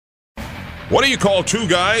What do you call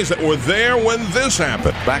two guys that were there when this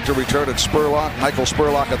happened? Back to return at Spurlock. Michael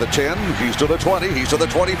Spurlock at the 10. He's to the 20. He's to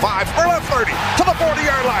the 25. Spurlock 30 to the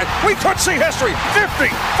 40-yard line. We could see history.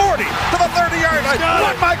 50, 40 to the 30-yard line.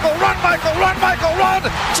 Run, Michael, run, Michael, run, Michael, run.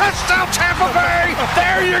 Touchdown, Tampa Bay.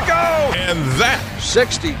 There you go. And that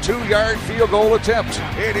 62-yard field goal attempt.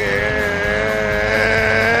 It is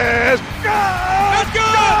good. It's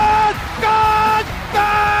good. Good.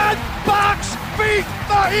 Good. Box beat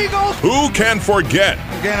the Eagles. who can forget?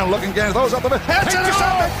 Gannon looking, Gannon throws up the middle. It's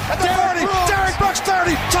intercepted at the 30. Derek Brooks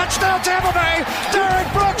 30. Touchdown Tampa Bay.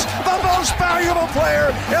 Derek Brooks, the most valuable player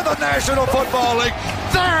in the National Football League.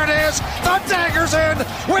 There it is. The dagger's in.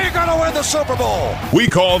 We're going to win the Super Bowl. We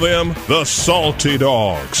call them the Salty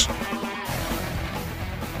Dogs.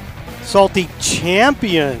 Salty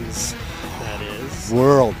champions, that is.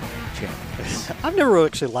 World. I've never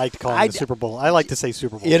actually liked calling it the Super Bowl. I like to say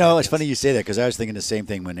Super Bowl. You know, it's funny you say that because I was thinking the same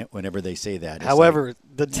thing whenever they say that. It's However,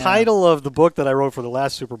 the title of the book that I wrote for the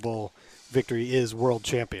last Super Bowl victory is World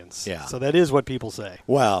Champions. Yeah. So that is what people say.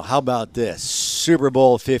 Well, how about this? Super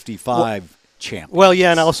Bowl 55 champions. Well,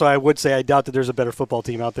 yeah, and also I would say I doubt that there's a better football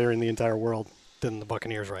team out there in the entire world than the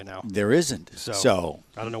Buccaneers right now. There isn't. So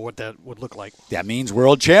I don't know what that would look like. that means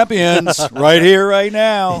world champions right here, right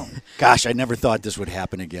now. Gosh, I never thought this would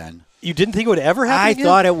happen again. You didn't think it would ever happen I again?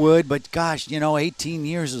 thought it would, but gosh, 18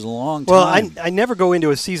 years is a long time. Well, I never go into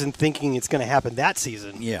a season thinking it's going to happen that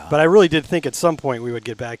season. Yeah. But I really did think at some point we would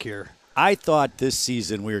get back here. I thought this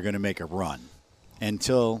season we were going to make a run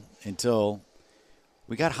until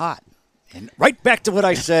we got hot. And right back to what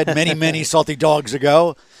I said many salty dogs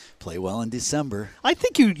ago. Play well in December. I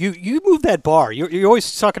think you moved that bar. You're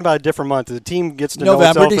always talking about a different month. The team gets to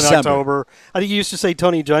November, know itself December. in October. I think you used to say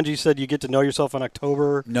Tony Dungy said you get to know yourself in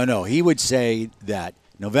October. No, he would say that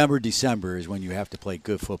November, December is when you have to play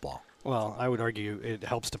good football. Well, I would argue it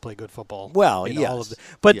helps to play good football. Well, in yes. all of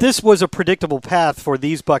but this was a predictable path for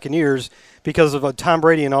these Buccaneers because of Tom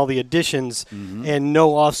Brady and all the additions and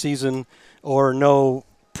no offseason or no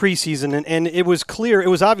preseason, and it was clear, it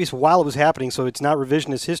was obvious while it was happening, so it's not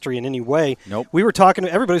revisionist history in any way. Nope. We were talking,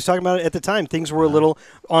 everybody was talking about it at the time. Things were a little,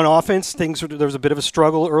 on offense, there was a bit of a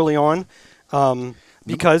struggle early on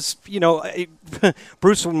because,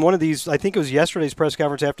 Bruce, in one of these, I think it was yesterday's press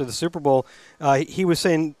conference after the Super Bowl, he was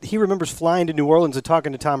saying he remembers flying to New Orleans and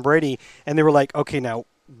talking to Tom Brady, and they were like, okay, now,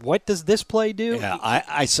 what does this play do? Yeah,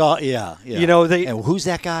 I saw, yeah. And who's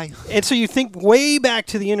that guy? And so you think way back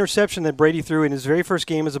to the interception that Brady threw in his very first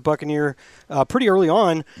game as a Buccaneer pretty early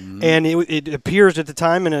on, and it appears at the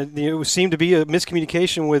time, and it seemed to be a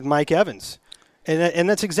miscommunication with Mike Evans. And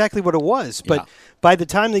that's exactly what it was. But by the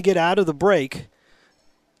time they get out of the break,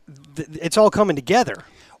 it's all coming together.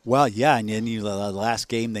 Well, yeah, and then the last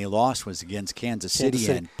game they lost was against Kansas City,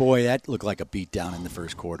 and boy, that looked like a beatdown in the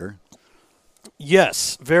first quarter.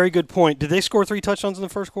 Yes, very good point. Did they score 3 touchdowns in the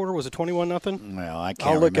first quarter? Was it 21-0? Well, I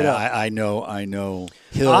can't I'll look remember. it up. I know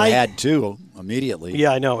Hill had 2 immediately.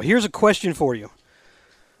 Yeah, I know. Here's a question for you.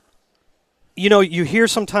 You hear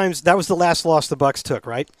sometimes that was the last loss the Bucs took,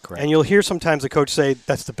 right? Correct. And you'll hear sometimes the coach say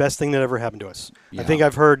that's the best thing that ever happened to us. Yeah. I think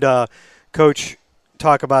I've heard Coach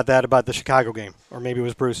talk about that about the Chicago game, or maybe it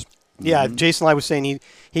was Bruce. Yeah, Jason Lai was saying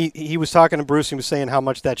he was talking to Bruce. He was saying how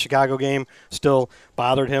much that Chicago game still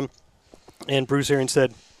bothered him. And Bruce Arians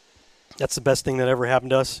said, that's the best thing that ever happened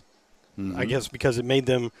to us. I guess because it made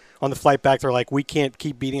them, on the flight back, they're like, we can't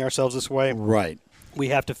keep beating ourselves this way. Right. We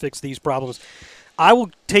have to fix these problems. I will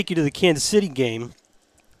take you to the Kansas City game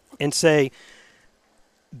and say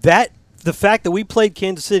that the fact that we played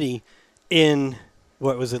Kansas City in,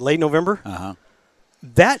 what was it, late November?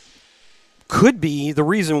 That could be the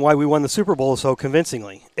reason why we won the Super Bowl so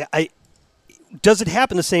convincingly. Does it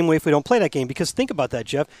happen the same way if we don't play that game? Because think about that,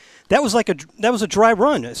 Jeff. That was a dry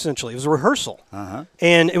run, essentially. It was a rehearsal.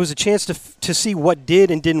 And it was a chance to see what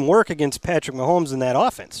did and didn't work against Patrick Mahomes in that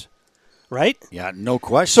offense, right? Yeah, no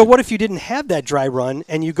question. So what if you didn't have that dry run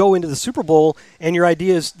and you go into the Super Bowl and your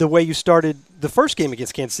idea is the way you started the first game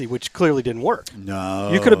against Kansas City, which clearly didn't work?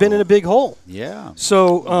 No. You could have been in a big hole. Yeah.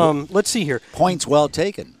 So let's see here. Points well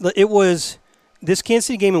taken. It was this Kansas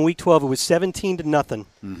City game in Week 12. It was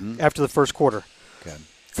 17-0 after the first quarter. Okay.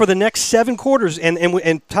 For the next 7 quarters,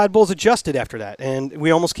 and Todd Bowles adjusted after that, and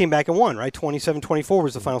we almost came back and won, right? 27-24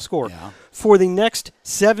 was the final score. Yeah. For the next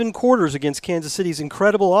 7 quarters against Kansas City's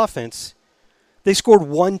incredible offense, they scored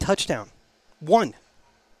 1 touchdown. 1.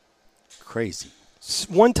 Crazy.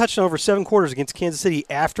 1 touchdown over 7 quarters against Kansas City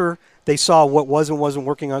after they saw what wasn't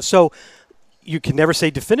working on. So you can never say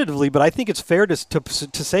definitively, but I think it's fair to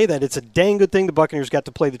say that it's a dang good thing the Buccaneers got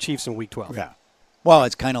to play the Chiefs in Week 12. Yeah. Well,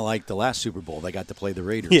 it's kind of like the last Super Bowl. They got to play the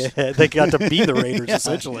Raiders. Yeah, they got to beat the Raiders,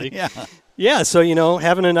 essentially. Yeah. Yeah, so,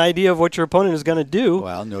 having an idea of what your opponent is going to do.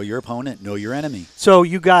 Well, know your opponent, know your enemy. So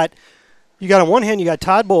you got on one hand, you got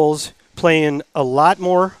Todd Bowles playing a lot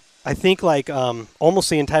more, I think almost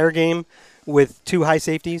the entire game with 2 high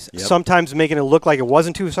safeties, sometimes making it look like it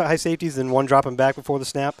wasn't 2 high safeties, then one dropping back before the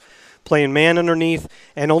snap, playing man underneath,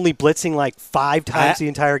 and only blitzing 5 times the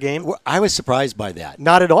entire game. I was surprised by that.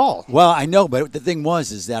 Not at all. Well, I know, but the thing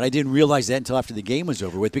is that I didn't realize that until after the game was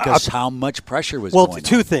over with because how much pressure was going on. Well,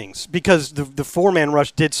 2 things. Because the 4-man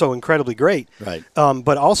rush did so incredibly great. Right.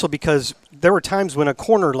 But also because there were times when a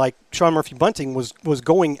corner like Sean Murphy-Bunting was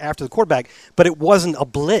going after the quarterback, but it wasn't a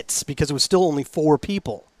blitz because it was still only 4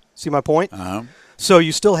 people. See my point? Uh-huh. So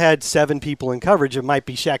you still had 7 people in coverage. It might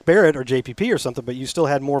be Shaq Barrett or JPP or something, but you still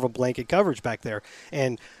had more of a blanket coverage back there.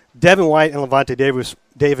 And Devin White and Levante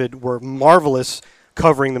David were marvelous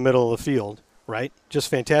covering the middle of the field, right? Just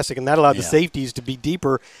fantastic. And that allowed the safeties to be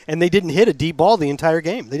deeper, and they didn't hit a deep ball the entire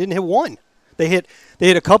game. They didn't hit one. They hit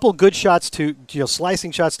a couple good shots to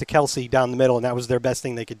slicing shots to Kelsey down the middle, and that was their best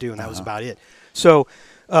thing they could do, and that was about it. So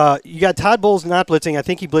you got Todd Bowles not blitzing. I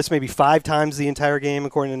think he blitzed maybe 5 times the entire game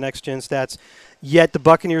according to Next Gen Stats. Yet the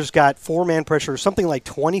Buccaneers got 4-man pressure, something like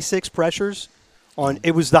 26 pressures.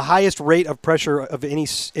 It was the highest rate of pressure of any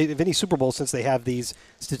Super Bowl since they have these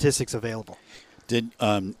statistics available.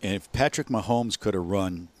 If Patrick Mahomes could have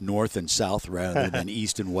run north and south rather than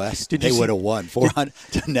east and west, they would have won. 400.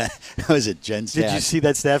 Was it Gen Stats? Did you see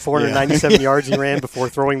that stat? 497 yards he ran before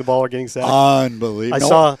throwing the ball or getting sacked.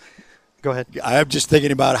 Unbelievable. Go ahead. I'm just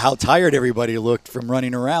thinking about how tired everybody looked from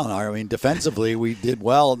running around. I mean, defensively, we did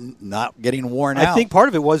well, not getting worn out. I think part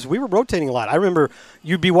of it was we were rotating a lot. I remember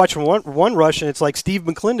you'd be watching one rush, and it's like Steve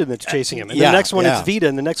McClendon that's chasing him. And the next one it's Vita,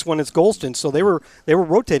 and the next one it's Golston. So they were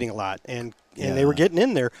rotating a lot, and they were getting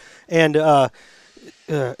in there. And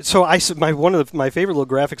so one of my favorite little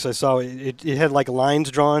graphics I saw, it had like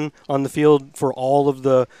lines drawn on the field for all of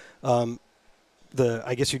the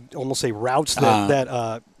I guess you'd almost say routes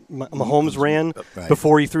that Mahomes ran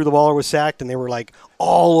before he threw the ball or was sacked, and they were like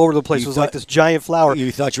all over the place. It was like this giant flower.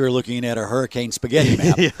 You thought you were looking at a hurricane spaghetti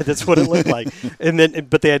map. Yeah, that's what it looked like.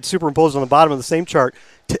 But they had superimposed on the bottom of the same chart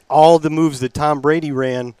all the moves that Tom Brady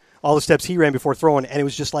ran, all the steps he ran before throwing, and it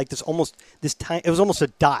was just like it was almost a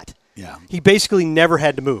dot. Yeah. He basically never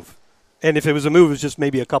had to move, and if it was a move, it was just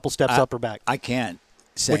maybe a couple steps up or back. I can't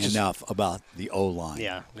say enough about the O-line.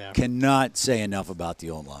 Yeah. Cannot say enough about the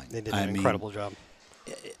O-line. They did an incredible job.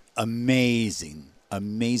 Amazing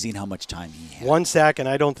how much time he had. 1 sack, and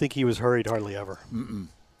I don't think he was hurried hardly ever.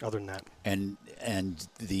 Other than that, and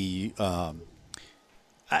the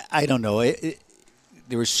I don't know.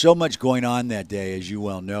 There was so much going on that day, as you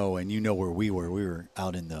well know, and you know where we were. We were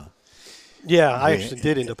out in the. Yeah, I actually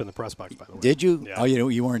did end up in the press box, by the way. Did you? Yeah. Oh,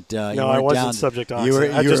 you weren't. No, you I weren't wasn't down. subject to You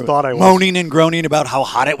were, I just thought I was. Moaning and groaning about how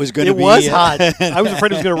hot it was going to be. It was hot. I was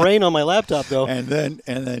afraid it was going to rain on my laptop, though. And then,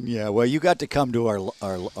 yeah. Well, you got to come to our.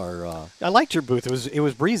 I liked your booth. It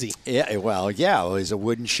was breezy. Yeah. Well, yeah. It was a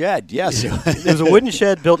wooden shed. Yes. It was a wooden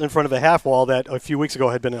shed built in front of a half wall that a few weeks ago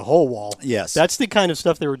had been a whole wall. Yes. That's the kind of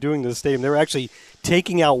stuff they were doing to the stadium. They were actually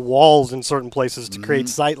taking out walls in certain places to create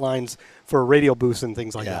sight lines for radio booths and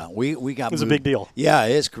things like that. Yeah, we got it was moved. a big deal. Yeah,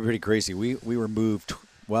 it is pretty crazy. We were moved.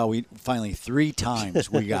 Well, we finally 3 times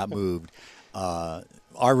we got moved. Our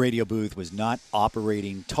radio booth was not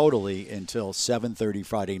operating totally until 7:30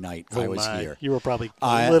 Friday night. I was here. You were probably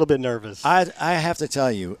a little bit nervous. I have to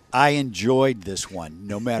tell you, I enjoyed this one,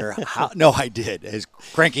 no matter how. No, I did. As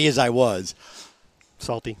cranky as I was.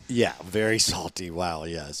 Salty. Yeah, very salty. Wow,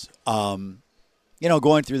 yes.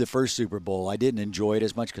 Going through the first Super Bowl, I didn't enjoy it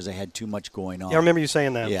as much because I had too much going on. Yeah, I remember you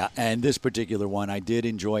saying that. Yeah, and this particular one, I did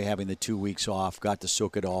enjoy having the 2 weeks off, got to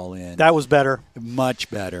soak it all in. That was better.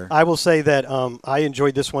 Much better. I will say that I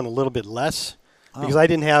enjoyed this one a little bit less because I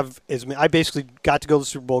didn't have as many. I basically got to go to the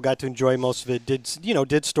Super Bowl, got to enjoy most of it, did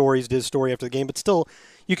story after the game, but still,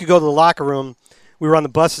 you could go to the locker room. We were on the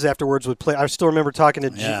buses afterwards with play. I still remember talking to,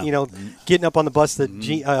 getting up on the bus that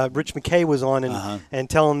Rich McKay was on and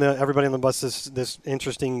telling everybody on the bus this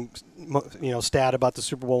interesting, stat about the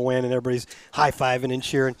Super Bowl win, and everybody's high-fiving and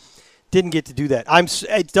cheering. Didn't get to do that.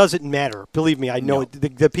 It doesn't matter. Believe me, I know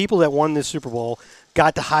the people that won this Super Bowl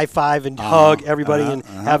got to high-five and hug everybody and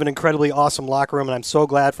have an incredibly awesome locker room, and I'm so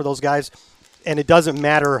glad for those guys. And it doesn't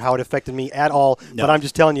matter how it affected me at all. No. But I'm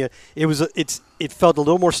just telling you, it felt a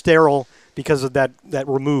little more sterile because of that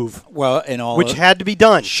remove. Well, which had to be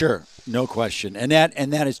done. Sure, no question, and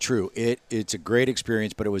that is true. It's a great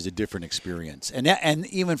experience, but it was a different experience, and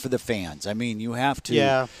even for the fans. I mean, you have to.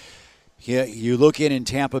 Yeah. You look in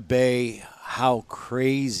Tampa Bay, how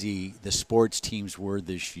crazy the sports teams were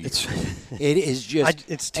this year. It is just.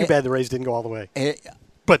 It's too bad the Rays didn't go all the way.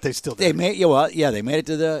 But they still did. They made it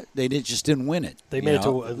to the. Just didn't win it. They made it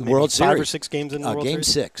to maybe World 5 Series. or 6 games in the World Game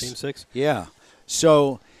Series? 6. Game 6. Yeah.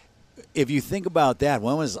 So, if you think about that,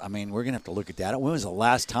 we're gonna have to look at that. When was the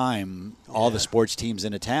last time all the sports teams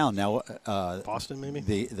in a town? Now, Boston, maybe.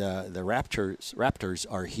 The Raptors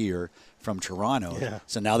are here from Toronto. Yeah.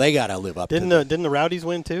 So now they got to live up. Didn't the Rowdies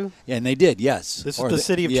win too? Yeah, and they did. Yes. This is the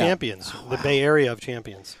city of champions, the Bay Area of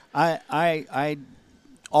champions. I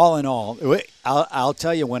all in all, I'll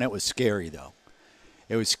tell you when it was scary though.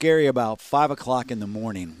 It was scary about 5:00 in the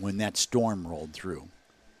morning when that storm rolled through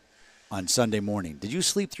on Sunday morning. Did you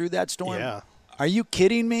sleep through that storm? Yeah. Are you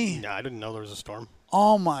kidding me? No, I didn't know there was a storm.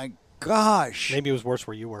 Oh my gosh. Maybe it was worse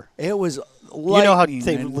where you were. It was lightning. You know how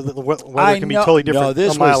the weather can be totally different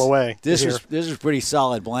a mile away. This was pretty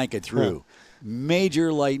solid blanket through.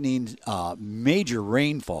 Major lightning, major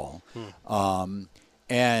rainfall.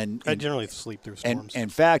 And I generally sleep through storms. And in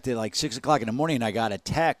fact, at like 6:00 in the morning, I got a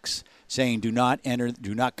text saying, "Do not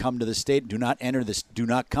come to the stadium. Do not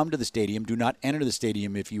come to the stadium. Do not enter the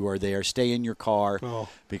stadium if you are there. Stay in your car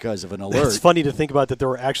because of an alert." It's funny to think about that there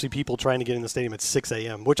were actually people trying to get in the stadium at 6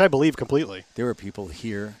 a.m., which I believe completely. There were people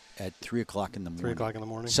here at 3:00 in the morning. 3:00 in the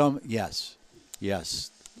morning. Some, yes.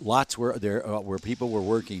 Lots were there where people were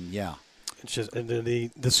working. Yeah. It's just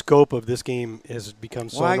the scope of this game has become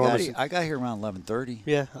so enormous. I got here around 11:30.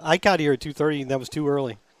 Yeah, I got here at 2:30, and that was too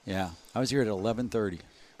early. Yeah, I was here at 11:30.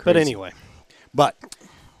 But anyway. But,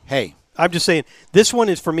 hey. I'm just saying, this one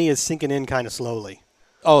is, for me, is sinking in kind of slowly.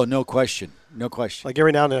 Oh, no question. No question. Like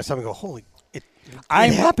every now and then I stop and go, holy, it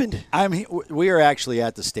happened. We are actually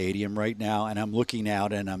at the stadium right now, and I'm looking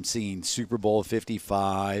out, and I'm seeing Super Bowl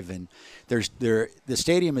 55, and the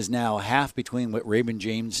stadium is now half between what Raymond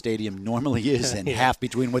James Stadium normally is and half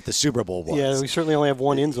between what the Super Bowl was. Yeah, we certainly only have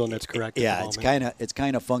one end zone that's correct. Yeah, it's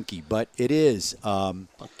kind of funky, but it is.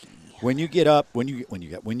 When you get up, when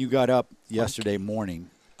you got up yesterday morning,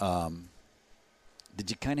 did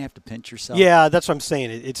you kind of have to pinch yourself? Yeah, that's what I'm saying.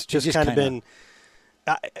 It's just kind of been.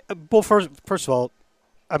 Well, first of all,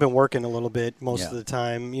 I've been working a little bit most of the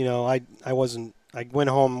time. You know, I went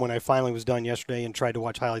home when I finally was done yesterday and tried to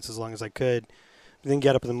watch highlights as long as I could. Then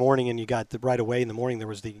get up in the morning, and you got right away in the morning there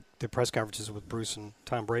was the press conferences with Bruce and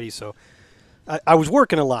Tom Brady. So I was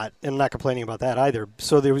working a lot, and I'm not complaining about that either.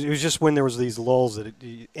 So it was just when there was these lulls and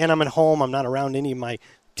I'm at home. I'm not around any of my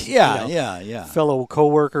fellow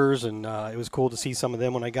coworkers, and it was cool to see some of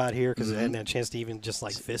them when I got here because I hadn't had a chance to even just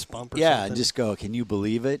like fist bump or something. Yeah, just go, can you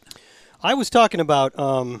believe it? I was talking about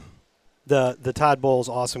the Todd Bowles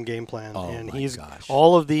awesome game plan, and gosh.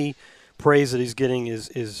 All of the praise that he's getting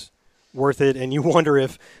is worth it. And you wonder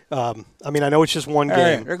if I know it's just one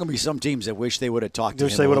game. There are going to be some teams that wish they would have talked to him.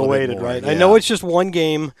 Wish they would have waited, right? Yeah. I know it's just one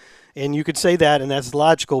game, and you could say that, and that's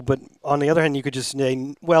logical. But on the other hand, you could just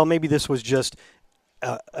say, well, maybe this was just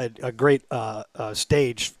a great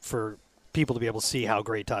stage for people to be able to see how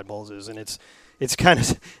great Todd Bowles is, and it's kind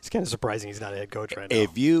of surprising he's not a head coach right now.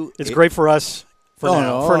 It's great for us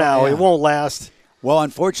for now. Yeah. It won't last. Well,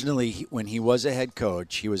 unfortunately, when he was a head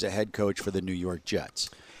coach for the New York Jets,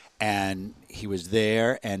 and he was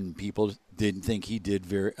there, and people didn't think he did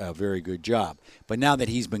a very good job. But now that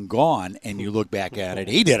he's been gone, and you look back at it,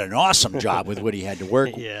 he did an awesome job with what he had to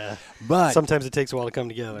work with. Yeah. But sometimes it takes a while to come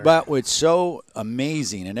together. But what's so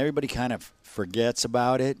amazing, and everybody kind of forgets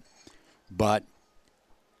about it, but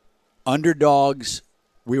underdogs,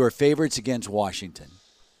 we were favorites against Washington,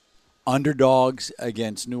 underdogs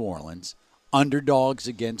against New Orleans, underdogs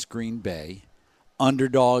against Green Bay,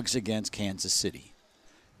 underdogs against Kansas City.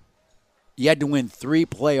 You had to win 3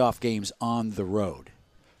 playoff games on the road.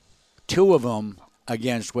 2 of them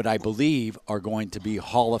against what I believe are going to be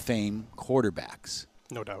Hall of Fame quarterbacks.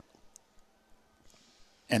 No doubt.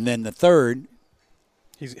 And then the third,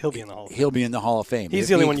 he'll be in the Hall of Fame. He'll be in the Hall of Fame. He's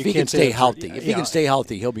the only one you can't stay healthy. If he can stay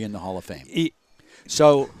healthy, he'll be in the Hall of Fame.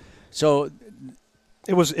 So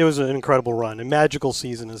it was an incredible run, a magical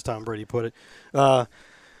season, as Tom Brady put it. That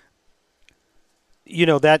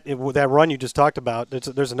run you just talked about,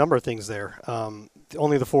 there's a number of things there.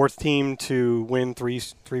 Only the 4th team to win three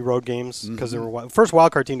road games because they were first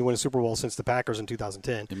wildcard team to win a Super Bowl since the Packers in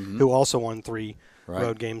 2010, who also won 3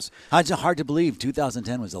 road games. It's hard to believe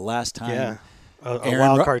 2010 was the last time. Yeah. A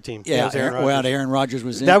wild card team. Yeah, Aaron Rodgers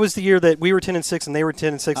was in. That was the year that we were 10-6 and they were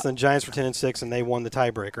 10-6, and the Giants were 10-6, and they won the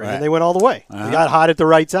tiebreaker. Right. And they went all the way. They got hot at the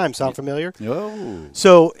right time. Sound familiar? Oh.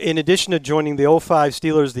 So, in addition to joining the 05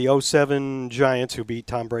 Steelers, the 07 Giants, who beat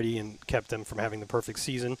Tom Brady and kept them from having the perfect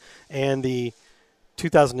season, and the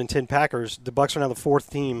 2010 Packers, the Bucs are now the 4th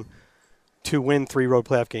team to win 3 road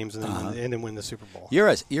playoff games and then win the Super Bowl. You're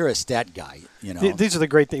a stat guy, you know. These are the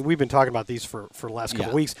great things. We've been talking about these for the last couple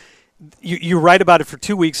of weeks. you write about it for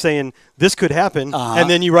 2 weeks saying this could happen, and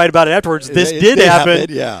then you write about it afterwards. This did happen.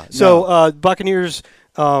 Yeah. So Buccaneers,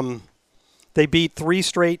 they beat 3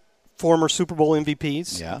 straight former Super Bowl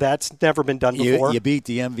MVPs. Yeah. That's never been done before. You beat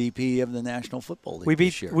the MVP of the National Football League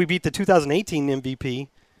this year. We beat the 2018 MVP,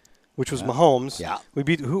 which was Mahomes. Yeah. We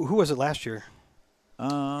beat who was it last year?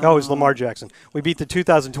 It was Lamar Jackson. We beat the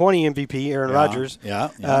 2020 MVP, Aaron Rodgers. Yeah.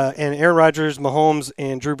 And Aaron Rodgers, Mahomes,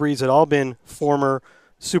 and Drew Brees had all been former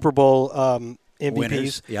Super Bowl MVPs.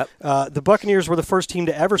 Winners. Yep. The Buccaneers were the first team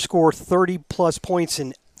to ever score 30-plus points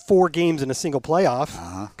in 4 games in a single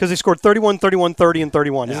playoff because they scored 31, 31, 30, and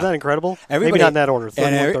 31. Isn't that incredible? Maybe not in that order,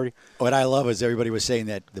 31, 30. What I love is everybody was saying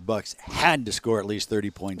that the Bucs had to score at least 30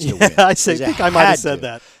 points to win. I think I might have said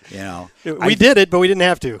that. You know, we did it, but we didn't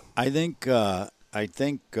have to. I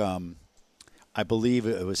believe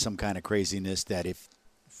it was some kind of craziness that if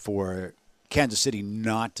for Kansas City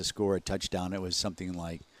not to score a touchdown, it was something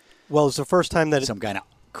like Well, it's the first time that some kind of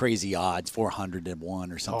crazy odds,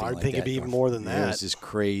 401 or something like that. I think it'd be even more than that. It was just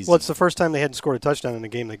crazy. Well, it's the first time they hadn't scored a touchdown in a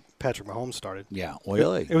game that Patrick Mahomes started. Yeah,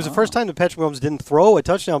 really? It was the first time that Patrick Mahomes didn't throw a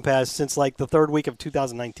touchdown pass since like the 3rd week of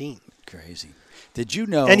 2019. Crazy. Did you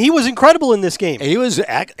know? And he was incredible in this game. It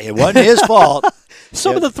wasn't his fault.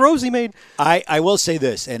 Some of the throws he made. I will say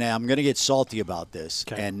this, and I'm going to get salty about this,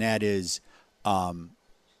 Okay. and that is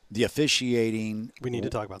the officiating. We need to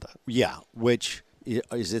talk about that. Yeah, which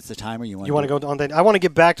is it the timer you want? You want to go on that? I want to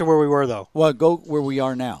get back to where we were, though. Well, go where we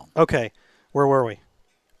are now. Okay. Where were we?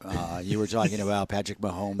 You were talking about Patrick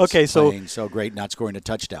Mahomes playing so great, not scoring a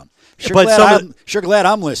touchdown. Sure glad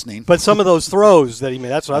I'm listening. But some of those throws that he made,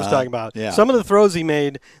 that's what I was talking about. Yeah. Some of the throws he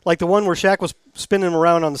made, like the one where Shaq was spinning him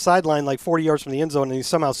around on the sideline like 40 yards from the end zone, and he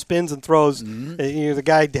somehow spins and throws. The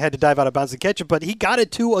guy had to dive out of bounds to catch it, but he got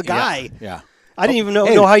it to a guy. Yeah. I didn't even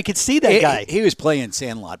know how he could see that guy. He was playing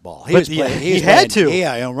sandlot ball. He had to.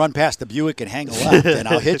 Yeah, run past the Buick and hang a left, and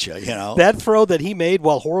I'll hit you. You know that throw that he made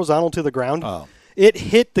while horizontal to the ground. Oh. It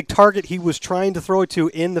hit the target he was trying to throw it to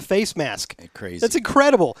in the face mask. Crazy. That's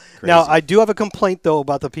incredible. Now, I do have a complaint, though,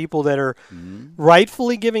 about the people that are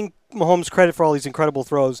rightfully giving Mahomes credit for all these incredible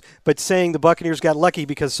throws, but saying the Buccaneers got lucky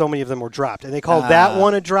because so many of them were dropped. And they call that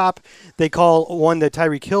one a drop. They call one that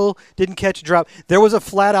Tyreek Hill didn't catch a drop. There was a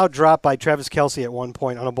flat-out drop by Travis Kelce at one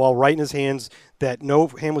point on a ball right in his hands that no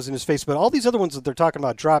hand was in his face. But all these other ones that they're talking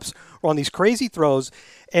about drops are on these crazy throws,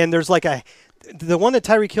 and there's like the one that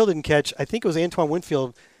Tyreek Hill didn't catch, I think it was Antoine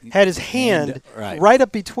Winfield, had his hand right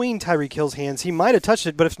up between Tyreek Hill's hands. He might have touched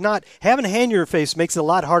it, but if not, having a hand in your face makes it a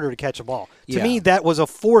lot harder to catch a ball. To me, that was a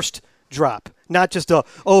forced drop, not just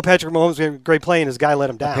Patrick Mahomes had a great play and his guy let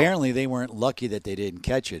him down. Apparently, they weren't lucky that they didn't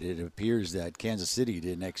catch it. It appears that Kansas City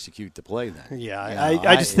didn't execute the play then. Yeah,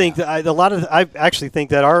 I just think that I actually think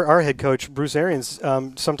that our head coach Bruce Arians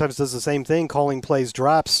sometimes does the same thing, calling plays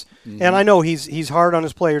drops. And I know he's hard on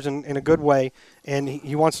his players in a good way, and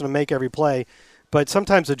he wants them to make every play. But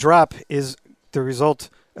sometimes a drop is the result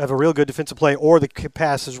of a real good defensive play, or the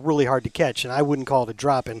pass is really hard to catch, and I wouldn't call it a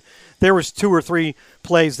drop. And there was 2 or 3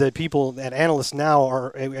 plays that analysts now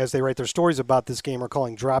are, as they write their stories about this game, are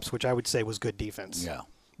calling drops, which I would say was good defense. Yeah.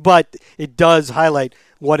 But it does highlight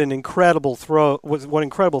what incredible throws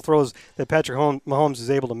that Patrick Mahomes is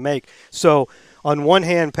able to make. So, on one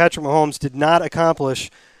hand, Patrick Mahomes did not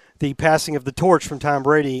accomplish the passing of the torch from Tom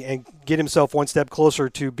Brady and get himself one step closer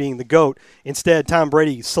to being the GOAT. Instead, Tom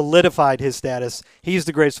Brady solidified his status. He's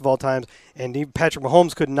the greatest of all time, and Patrick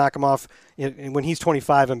Mahomes couldn't knock him off when he's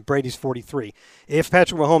 25 and Brady's 43. If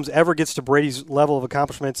Patrick Mahomes ever gets to Brady's level of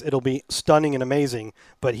accomplishments, it'll be stunning and amazing,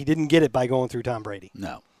 but he didn't get it by going through Tom Brady.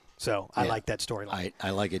 No. So I like that storyline.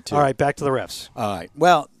 I like it too. All right, back to the refs. All right.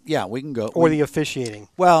 Well, yeah, we can go. Or the officiating.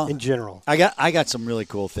 In general. I got some really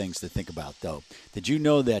cool things to think about though. Did you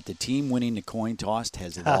know that the team winning the coin toss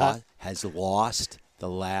has lost the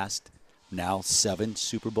last now 7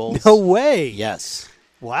 Super Bowls? No way. Yes.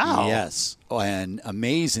 Wow. Yes. And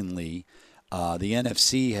amazingly, the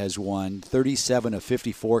NFC has won 37 of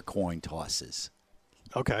 54 coin tosses.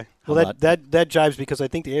 Okay. Well, that jives because I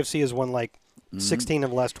think the AFC has won like 16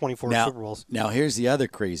 of the last 24 Super Bowls. Now, here's the other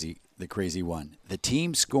crazy one. The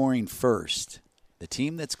team scoring first, the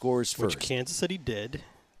team that scores first. Which Kansas City did.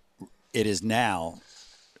 It is now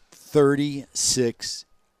 36-19.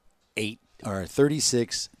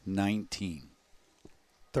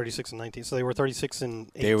 36-19. So they were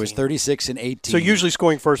 36-18. They was 36-18. So usually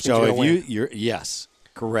scoring first means you're yes,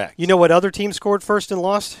 correct. You know what other team scored first and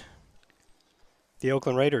lost? The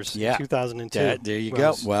Oakland Raiders, yeah. 2002. There you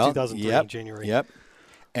go. Well, 2003 January. Yep.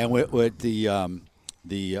 And with the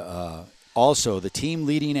also the team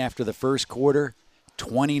leading after the first quarter,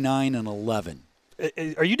 29-11.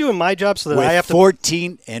 Are you doing my job so that with I have to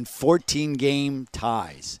 14 game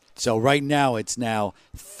ties. So right now it's now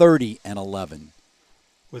 30-11.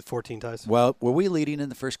 with 14 ties? Well, were we leading in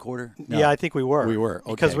the first quarter? No. Yeah, I think we were. We were.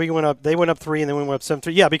 Okay. Because they went up 3 and then we went up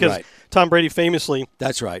 7-3. Yeah, because Right. Tom Brady famously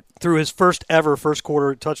That's right. threw his first ever first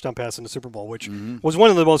quarter touchdown pass in the Super Bowl, which was one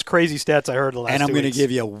of the most crazy stats I heard the last And I'm going to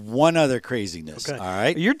give you one other craziness. Okay. All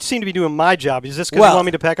right. You seem to be doing my job. Is this because Well, you want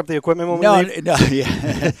me to pack up the equipment when we No, leave? no,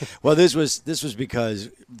 yeah. Well, this was because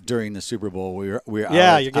during the Super Bowl we were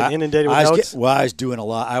Yeah, you're getting inundated with notes. I was doing a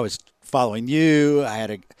lot. I was following you. I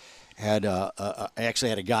actually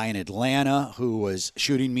had a guy in Atlanta who was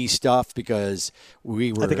shooting me stuff because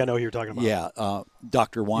we were. I think I know who you're talking about. Yeah,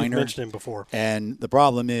 Dr. Weiner. You've mentioned him before. And the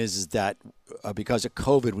problem is that because of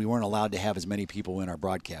COVID, we weren't allowed to have as many people in our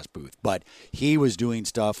broadcast booth. But he was doing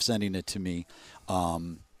stuff, sending it to me.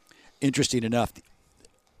 Interesting enough,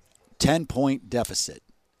 10-point deficit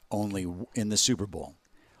only in the Super Bowl.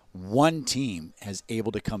 One team has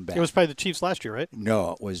able to come back. It was probably the Chiefs last year, right?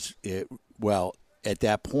 No, well, at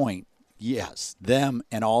that point, yes, them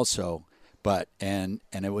and also, and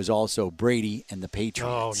it was also Brady and the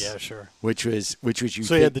Patriots. Oh yeah, sure. Which was you.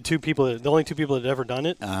 So you had the only two people that had ever done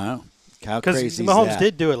it. How Because crazy is Mahomes that?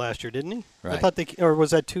 did do it last year, didn't he? Right. I thought or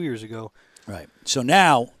was that 2 years ago? Right. So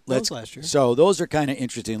now was last year. So those are kind of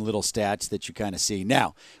interesting little stats that you kind of see.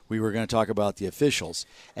 Now we were going to talk about the officials.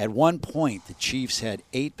 At one point, the Chiefs had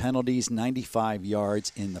 8 penalties, 95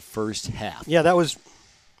 yards in the first half. Yeah, that was.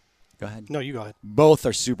 Go ahead. No, you go ahead. Both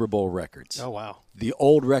are Super Bowl records. Oh wow. The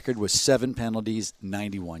old record was 7 penalties,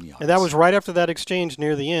 91 yards. And that was right after that exchange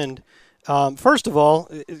near the end. First of all,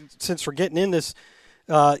 since we're getting in this,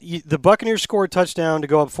 the Buccaneers scored a touchdown to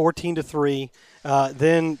go up 14-3.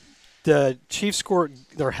 Then the Chiefs scored;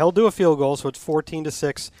 they're held to a field goal, so it's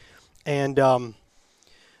 14-6. And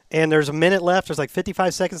there's a minute left. There's like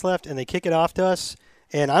 55 seconds left, and they kick it off to us.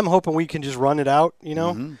 And I'm hoping we can just run it out,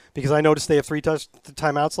 because I noticed they have 3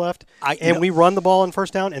 timeouts left. We run the ball on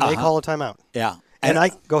first down, and they call a timeout. Yeah.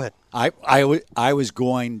 And go ahead. I was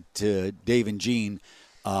going to Dave and Gene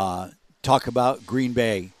talk about Green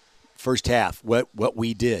Bay first half, what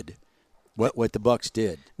we did, what the Bucs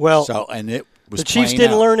did. Well, and it was the Chiefs playing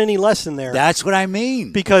didn't out. learn any lesson there. That's what I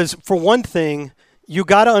mean. Because for one thing, you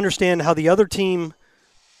got to understand how the other team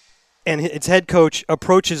and its head coach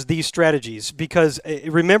approaches these strategies. Because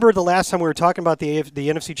remember the last time we were talking about the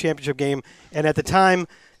NFC Championship game, and at the time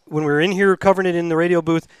when we were in here covering it in the radio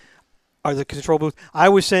booth or the control booth, I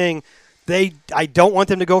was saying I don't want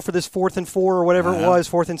them to go for this 4th and 4 or whatever it was,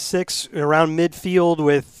 4th and 6 around midfield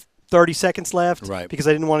with 30 seconds left, right? Because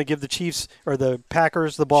I didn't want to give the Chiefs or the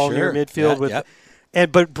Packers the ball near midfield.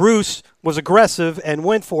 But Bruce was aggressive and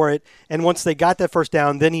went for it. And once they got that first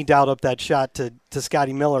down, then he dialed up that shot to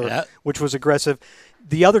Scotty Miller, which was aggressive.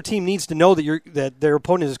 The other team needs to know that their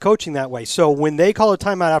opponent is coaching that way. So when they call a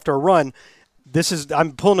timeout after a run,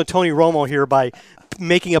 I'm pulling a Tony Romo here by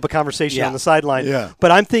making up a conversation on the sideline. Yeah.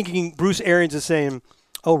 But I'm thinking Bruce Arians is saying,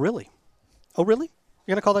 "Oh really? Oh really?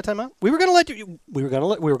 You're gonna call that timeout? We were gonna let you. We were gonna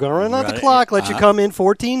run out the clock, let you come in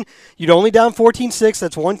 14. You'd only down 14-6.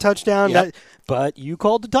 That's one touchdown. Yep. But you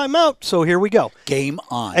called the timeout, so here we go. Game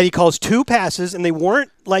on. And he calls 2 passes, and they weren't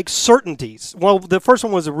like certainties. Well, the first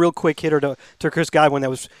one was a real quick hitter to Chris Godwin.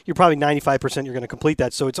 You're probably 95% you're going to complete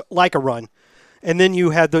that, so it's like a run. And then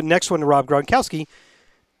you had the next one to Rob Gronkowski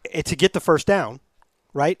to get the first down,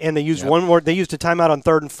 right? And they used one more. They used a timeout on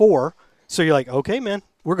 3rd and 4. So you're like, okay, man,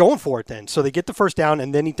 we're going for it then. So they get the first down,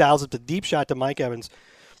 and then he dials up the deep shot to Mike Evans,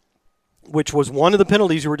 which was one of the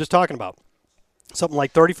penalties you were just talking about. Something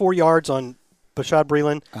like 34 yards on Bashaud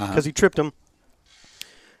Breeland because he tripped him.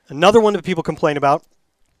 Another one that people complain about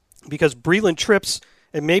because Breeland trips,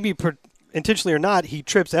 and maybe intentionally or not, he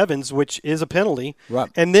trips Evans, which is a penalty. Right.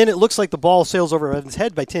 And then it looks like the ball sails over Evans'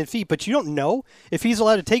 head by 10 feet, but you don't know. If he's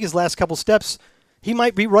allowed to take his last couple steps, he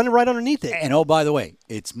might be running right underneath it. And, by the way,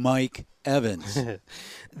 it's Mike Evans.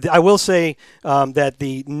 I will say that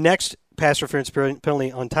the next pass interference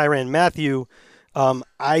penalty on Tyrann Mathieu,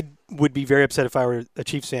 I would be very upset if I were a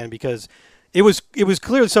Chiefs fan because it was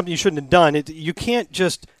clearly something you shouldn't have done. You can't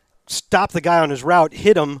just stop the guy on his route,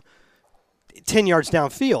 hit him 10 yards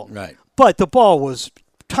downfield. Right. But the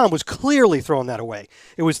Tom was clearly throwing that away.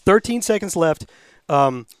 It was 13 seconds left.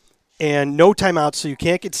 And no timeouts, so you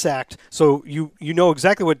can't get sacked. So you know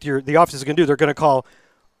exactly what the offense is going to do. They're going to call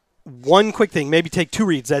one quick thing, maybe take 2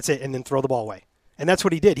 reads, that's it, and then throw the ball away. And that's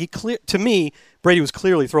what he did. To me, Brady was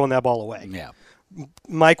clearly throwing that ball away. Yeah.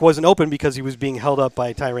 Mike wasn't open because he was being held up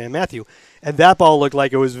by Tyrann Mathieu. And that ball looked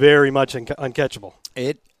like it was very much uncatchable.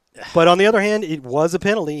 But on the other hand, it was a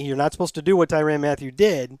penalty. You're not supposed to do what Tyrann Mathieu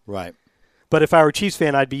did. Right. But if I were a Chiefs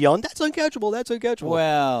fan, I'd be yelling, "That's uncatchable! That's uncatchable!"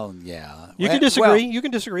 Well, yeah. You can disagree. Well, you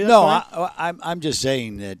can disagree. That's no, fine. I'm just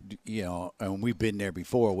saying that, and we've been there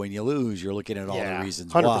before. When you lose, you're looking at all the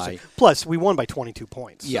reasons 100%. why. Plus, we won by 22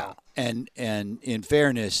 points. Yeah, So. and in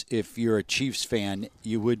fairness, if you're a Chiefs fan,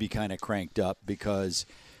 you would be kind of cranked up because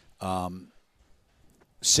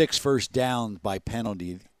 6 first downs by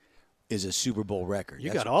penalty is a Super Bowl record.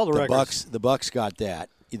 You got all the records. The Bucks got that.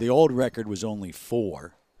 The old record was only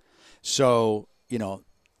 4. So,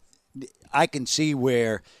 I can see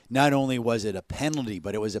where not only was it a penalty,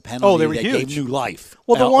 but it was a penalty that huge. gave new life.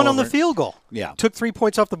 Well, the one on the field goal. Yeah. Took 3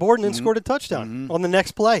 points off the board and then scored a touchdown on the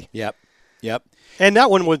next play. Yep. And that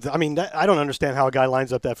one was, I don't understand how a guy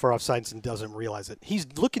lines up that far off sides and doesn't realize it. He's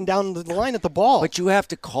looking down the line at the ball. But you have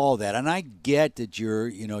to call that, and I get that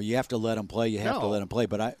you have to let him play. You have to let him play,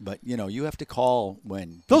 but you have to call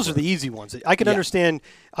when. Those are the easy ones. I can understand.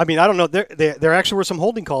 I don't know. There actually were some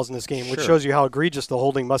holding calls in this game, which shows you how egregious the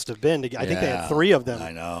holding must have been. I think they had 3 of them.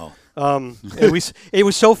 I know. It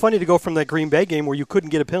was so funny to go from that Green Bay game where you couldn't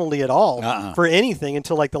get a penalty at all for anything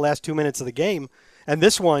until like the last 2 minutes of the game, and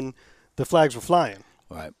this one, the flags were flying.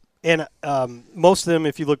 Right. And most of them,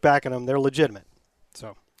 if you look back at them, they're legitimate.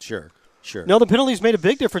 So Sure. No, the penalties made a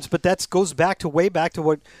big difference, but that goes way back to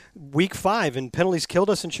what Week 5, and penalties killed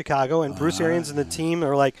us in Chicago, and Bruce Arians and the team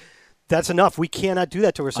are like, that's enough. We cannot do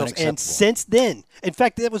that to ourselves. And since then, in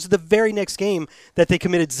fact, that was the very next game that they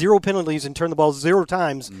committed 0 penalties and turned the ball 0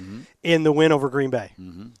 times in the win over Green Bay.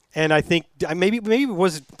 And I think maybe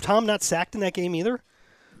was Tom not sacked in that game either?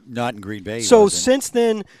 Not in Green Bay. So since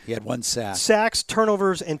then, he had 1 sack. Sacks,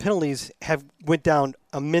 turnovers, and penalties have went down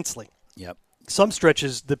immensely. Yep. Some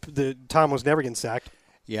stretches, the Tom was never getting sacked.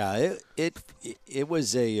 Yeah, it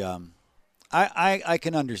was a. I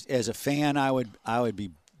can understand as a fan. I would be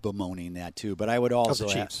bemoaning that too, but I would also of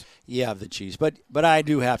the Chiefs. Of the Chiefs. But I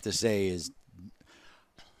do have to say is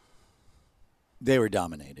they were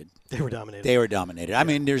dominated. They were dominated. Yeah.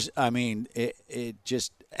 It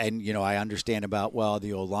just. And, I understand about,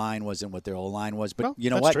 the O-line wasn't what their O-line was. But you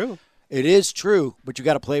know that's what? True. It is true, but you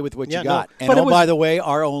got to play with what you got. No, and by the way,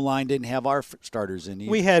 our O-line didn't have our starters in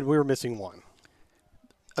either. We were missing one.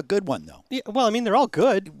 A good one, though. Yeah, well, they're all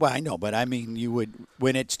good. Well, I know, but you would –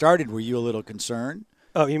 when it started, were you a little concerned?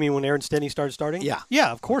 Oh, you mean when Aaron Stinnie started starting? Yeah.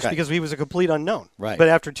 Yeah, of course, because he was a complete unknown. Right. But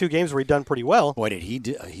after 2 games where he'd done pretty well. What did he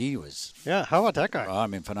do? He was – Yeah, how about that guy?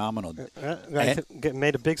 Phenomenal.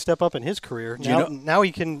 Made a big step up in his career. Now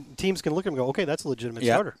teams can look at him and go, okay, that's a legitimate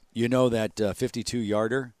starter. You know that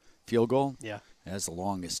 52-yarder field goal? Yeah. That's the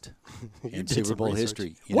longest in Super Bowl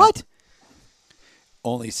history. What?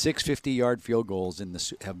 Only 6 50-yard field goals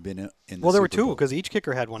have been in the Super Bowl. Well, there were 2 because each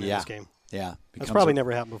kicker had one in this game. Yeah. That's probably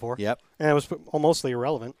never happened before. Yep. And it was mostly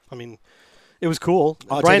irrelevant. It was cool.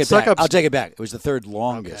 I'll take it back. It was the 3rd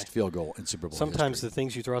longest field goal in Super Bowl Sometimes history. the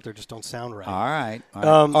things you throw out there just don't sound right. All right.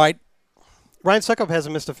 All right. Ryan Suckup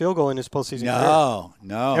hasn't missed a field goal in his postseason career.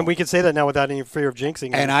 No. And we can say that now without any fear of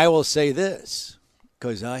jinxing. And I will say this,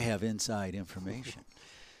 because I have inside information.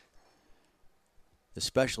 The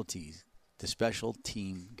special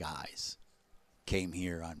team guys came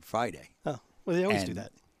here on Friday. Oh, well, they always do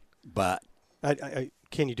that. But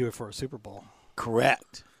can you do it for a Super Bowl?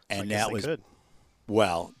 Correct. So and that was good.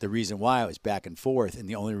 Well, the reason why it was back and forth, and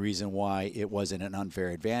the only reason why it wasn't an unfair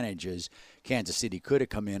advantage is Kansas City could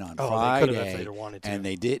have come in on Friday, they could have if they wanted to. And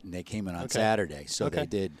they didn't. They came in on Saturday, so they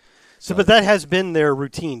did. So, but that has been their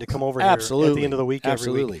routine to come over here at the end of the week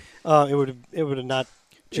every week. It would have not.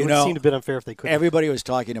 It would seem a bit unfair if they couldn't. Everybody was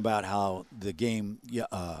talking about how the game,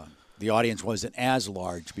 the audience wasn't as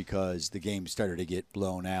large because the game started to get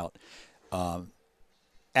blown out.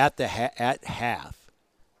 At half,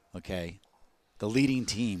 the leading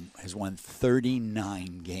team has won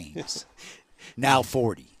 39 games. Now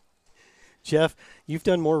 40. Jeff, you've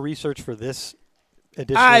done more research for this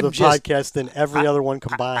edition of the podcast than every other one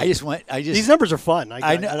combined. These numbers are fun.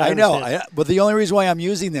 I know. But the only reason why I'm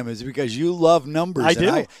using them is because you love numbers. I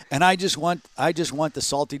do. And I just want the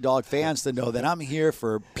Salty Dog fans to know that I'm here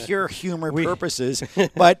for pure humor purposes.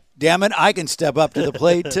 But damn it, I can step up to the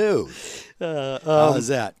plate too. How's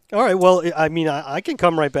that? All right. Well, I can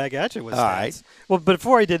come right back at you with stats. All right. Well, but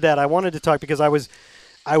before I did that, I wanted to talk because I was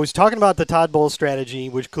talking about the Todd Bowles strategy,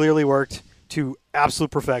 which clearly worked to absolute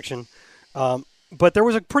perfection. But there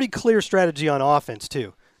was a pretty clear strategy on offense,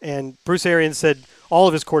 too. And Bruce Arians said all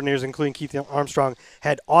of his coordinators, including Keith Armstrong,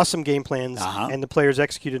 had awesome game plans, and the players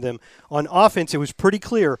executed them. On offense, it was pretty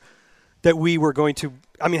clear that we were going to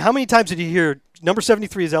 – how many times did you hear number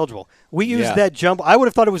 73 is eligible? We used that jumbo – I would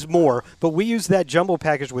have thought it was more, but we used that jumbo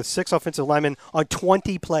package with 6 offensive linemen on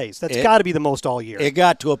 20 plays. That's got to be the most all year. It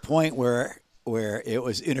got to a point where where it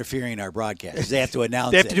was interfering in our broadcast. They have to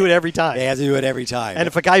announce They have to do it every time. They have to do it every time. And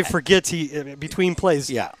if a guy forgets between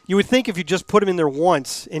plays, Yeah. you would think if you just put him in there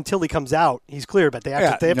once until he comes out, he's clear. But they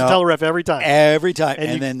have to tell the ref every time. Every time.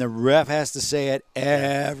 And And then the ref has to say it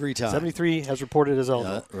every time. 73 has reported as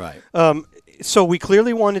eligible. Right. So we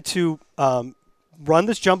clearly wanted to run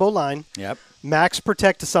this jumbo line. Yep. Max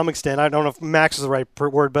protect to some extent. I don't know if max is the right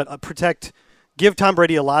word, but protect. Give Tom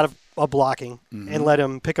Brady a lot of blocking and let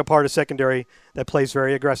him pick apart a secondary that plays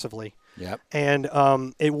very aggressively. Yep.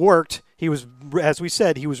 And it worked. He was, as we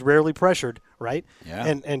said, he was rarely pressured, right? Yeah.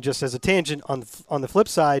 And just as a tangent, on the flip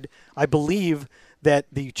side, I believe that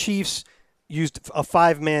the Chiefs used a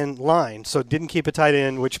 5-man line, so didn't keep a tight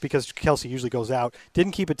end, which because Kelsey usually goes out,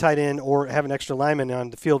 didn't keep a tight end or have an extra lineman on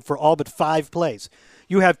the field for all but 5 plays.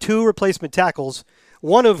 You have 2 replacement tackles,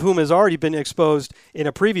 one of whom has already been exposed in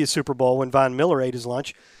a previous Super Bowl when Von Miller ate his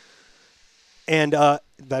lunch. And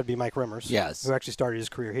that'd be Mike Rimmers, Yes. who actually started his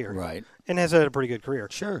career here. Right. And has had a pretty good career.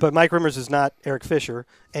 Sure. But Mike Rimmers is not Eric Fisher.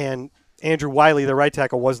 And Andrew Wiley, the right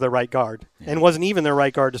tackle, was their right guard. And wasn't even their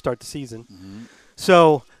right guard to start the season. Mm-hmm.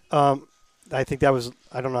 So I think that was,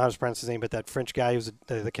 I don't know how to pronounce his name, but that French guy who's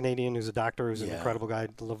the Canadian who's a doctor who's an incredible guy,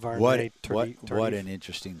 Lavarne What an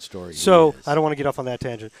interesting story. So I don't want to get off on that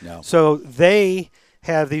tangent. No. So they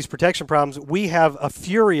have these protection problems. We have a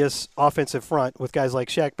furious offensive front with guys like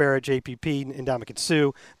Shaq Barrett, JPP, and Ndamukong Suh.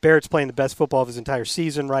 Barrett's playing the best football of his entire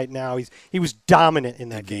season right now. He was dominant in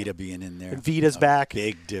that And game. Vita being in there. And Vita's back.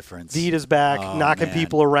 Big difference. Vita's back, knocking man.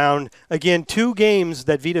 people around. Again, 2 games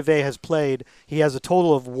that Vita Vea has played, he has a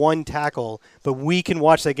total of 1 tackle, but we can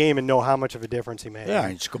watch that game and know how much of a difference he made. Yeah,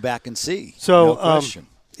 and just go back and see. So, no question.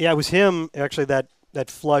 yeah, it was him actually that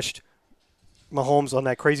flushed Mahomes on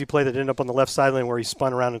that crazy play that ended up on the left sideline where he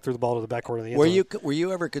spun around and threw the ball to the backcourt of the end zone. Were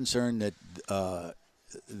you ever concerned that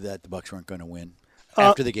that the Bucs weren't going to win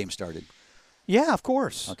after the game started? Yeah, of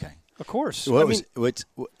course. Okay. Of course. Well,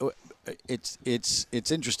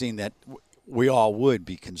 it's interesting that we all would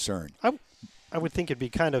be concerned. I would think it'd be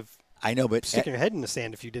kind of I know, but sticking your head in the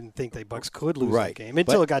sand if you didn't think the Bucs could lose Right. the game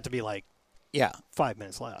until it got to be like yeah, 5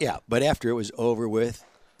 minutes left. yeah. But after it was over with,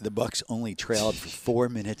 the Bucs only trailed for 4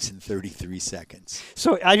 minutes and 33 seconds.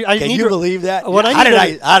 So I Can need you to believe that? What how did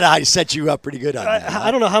I set you up pretty good on that? I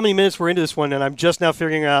don't know how many minutes we're into this one, and I'm just now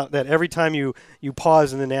figuring out that every time you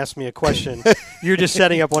pause and then ask me a question, you're just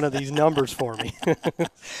setting up one of these numbers for me.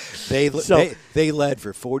 They led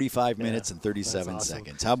for 45 minutes and 37 awesome.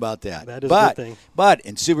 seconds. How about that? That is a good thing. But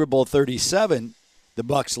in Super Bowl 37, the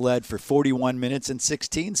Bucs led for 41 minutes and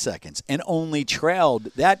 16 seconds and only trailed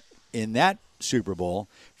that in that Super Bowl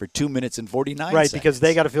for 2 minutes and 49 seconds. Right, because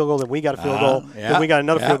they got a field goal, then we got a field goal, yeah, then we got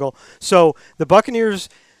another yeah. field goal. So the Buccaneers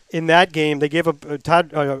in that game, they gave up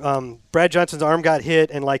Brad Johnson's arm got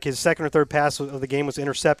hit, and like his second or third pass of the game was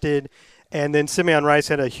intercepted. And then Simeon Rice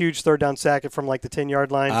had a huge third down sack from like the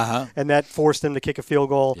 10-yard line, and that forced them to kick a field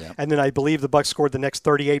goal. Yep. And then I believe the Bucs scored the next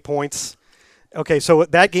 38 points. Okay, so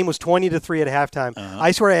that game was 20-3 at halftime.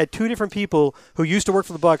 I swear I had 2 different people who used to work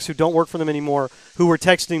for the Bucs who don't work for them anymore who were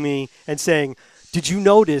texting me and saying, "Did you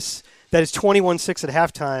notice that it's 21-6 at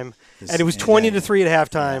halftime, and it was 20-3 at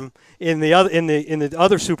halftime in the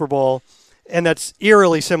other Super Bowl, and that's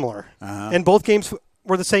eerily similar." And both games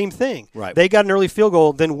were the same thing. Right. They got an early field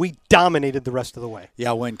goal, then we dominated the rest of the way.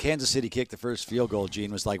 Yeah, when Kansas City kicked the first field goal,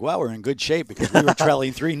 Gene was like, "Well, we're in good shape because we were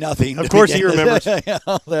trailing 3-0." Of course he remembers.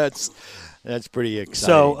 That's pretty exciting.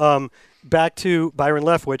 So back to Byron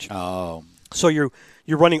Leftwich. So you're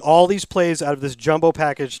running all these plays out of this jumbo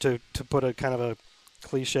package to put a kind of a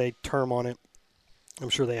cliche term on it. I'm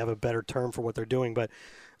sure they have a better term for what they're doing, but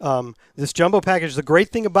this jumbo package, the great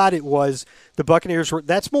thing about it was the Buccaneers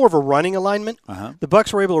that's more of a running alignment. The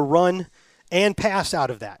Bucs were able to run and pass out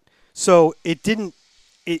of that. So the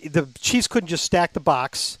Chiefs couldn't just stack the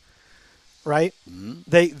box, right?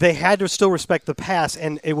 They had to still respect the pass,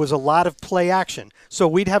 and it was a lot of play action. So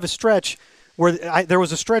we'd have a stretch where there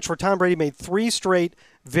was a stretch where Tom Brady made 3 straight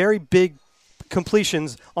very big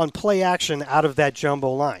completions on play action out of that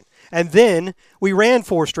jumbo line. And then we ran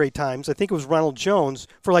 4 straight times. I think it was Ronald Jones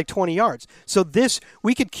for like 20 yards. So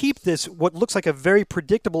we could keep this, what looks like a very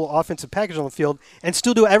predictable offensive package on the field, and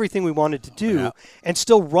still do everything we wanted to do, and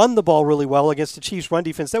still run the ball really well against the Chiefs' run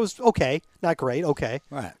defense. That was okay, not great, okay.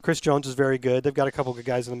 Right. Chris Jones is very good. They've got a couple good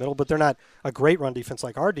guys in the middle, but they're not a great run defense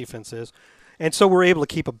like our defense is. And so we're able to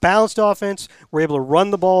keep a balanced offense. We're able to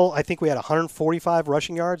run the ball. I think we had 145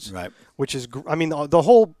 rushing yards, right? Which is, I mean, the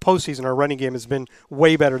whole postseason, our running game has been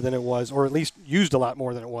way better than it was, or at least used a lot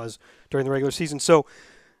more than it was during the regular season. So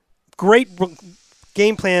great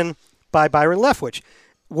game plan by Byron Leftwich.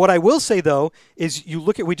 What I will say, though, is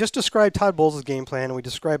we just described Todd Bowles' game plan, and we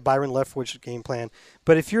described Byron Leftwich's game plan.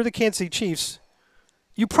 But if you're the Kansas City Chiefs,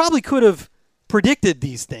 you probably could have predicted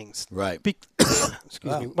these things. Right. Excuse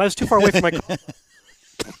me. I was too far away from my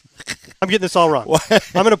I'm getting this all wrong.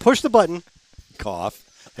 I'm going to push the button. Cough.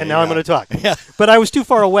 And now I'm going to talk. Yeah. But I was too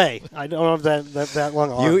far away. I don't have that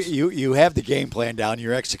long arms. You have the game plan down.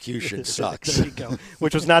 Your execution sucks. There you go.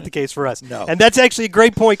 Which was not the case for us. No. And that's actually a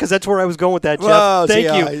great point because that's where I was going with that, Jeff. Well, Thank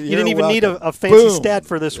you. you're You didn't even need welcome. a fancy Boom. stat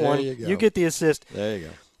for this There one. you go. You get the assist. There you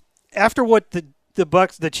go. After what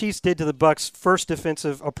the Chiefs did to the Bucs' first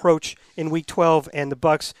defensive approach in Week 12, and the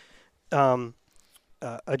Bucs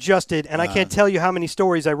adjusted, and I can't tell you how many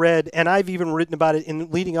stories I read, and I've even written about it in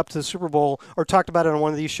leading up to the Super Bowl, or talked about it on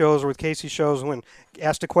one of these shows or with Casey's shows when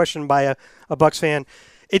asked a question by a Bucs fan.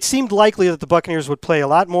 It seemed likely that the Buccaneers would play a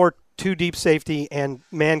lot more two deep safety and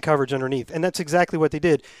man coverage underneath, and that's exactly what they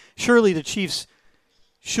did. Surely the Chiefs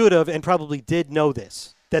should have and probably did know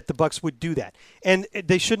this, that the Bucs would do that, and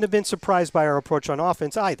they shouldn't have been surprised by our approach on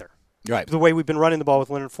offense either. Right. The way we've been running the ball with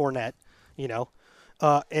Leonard Fournette,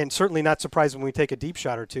 and certainly not surprised when we take a deep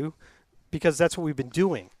shot or two, because that's what we've been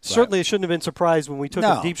doing. Right. Certainly, it shouldn't have been surprised when we took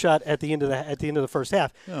a deep shot at the end of the first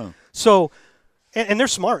half. No. So, and they're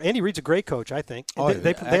smart. Andy Reid's a great coach, I think. Oh,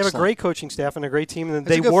 they have a great coaching staff and a great team, and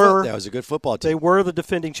that was a good football team. They were the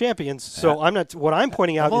defending champions. So what I'm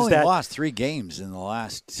pointing out is that I've only lost 3 games in the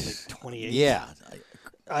last 28. Yeah.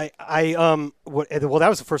 Well, that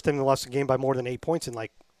was the first time they lost a game by more than 8 points in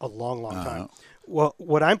like a long time. Well,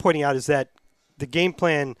 what I'm pointing out is that the game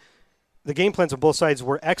plans on both sides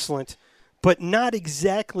were excellent, but not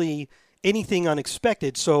exactly anything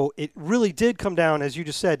unexpected. So it really did come down, as you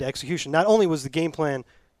just said, to execution. Not only was the game plan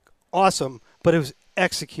awesome, but it was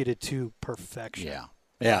executed to perfection. Yeah.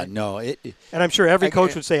 Yeah, no. And I'm sure every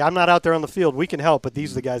coach would say, I'm not out there on the field. We can help, but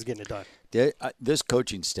these are the guys getting it done. This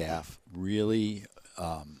coaching staff really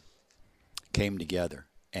came together.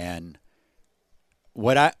 And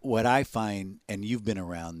what I find, and you've been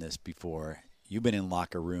around this before, you've been in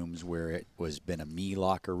locker rooms where it was been a me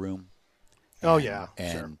locker room. And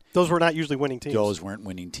sure. Those were not usually winning teams. Those weren't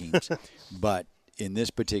winning teams. But in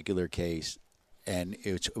this particular case, and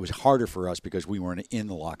it was harder for us because we weren't in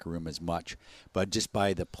the locker room as much. But just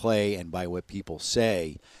by the play and by what people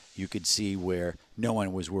say, you could see where no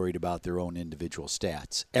one was worried about their own individual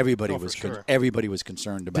stats. Everybody was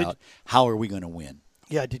concerned about how are we going to win.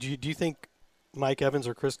 Yeah. Do you think Mike Evans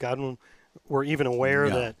or Chris Godwin were even aware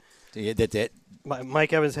that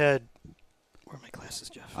Mike Evans had? Where are my glasses,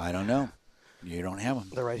 Jeff? I don't know. You don't have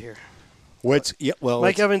them. They're right here.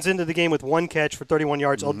 Mike Evans into the game with 1 catch for 31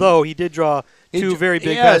 yards, although he did draw 2 very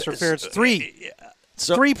big pass interference,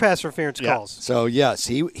 3 pass interference calls. So yes,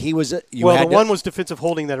 he was. One was defensive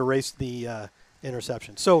holding that erased the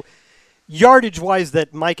interception. So yardage-wise,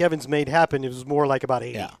 that Mike Evans made happen, it was more like about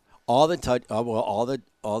 80. Yeah, all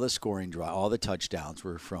the scoring draw, all the touchdowns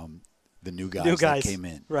were from the new guys that came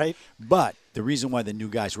in. Right. But the reason why the new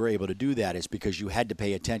guys were able to do that is because you had to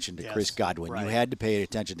pay attention to Chris Godwin. Right. You had to pay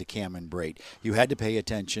attention to Cameron Brate. You had to pay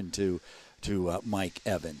attention to Mike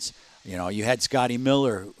Evans. You had Scotty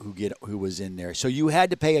Miller who was in there. So you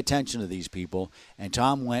had to pay attention to these people, and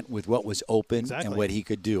Tom went with what was open and what he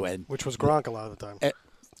could do. Which was Gronk a lot of the time.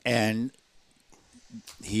 And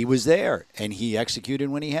he was there, and he executed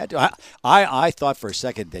when he had to. I thought for a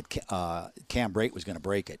second that Cam Brate was going to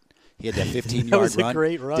break it. He had that 15-yard run. That was a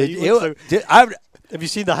great run. Have you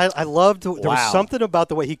seen the highlight? I loved there was something about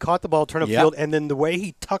the way he caught the ball, turn upfield, and then the way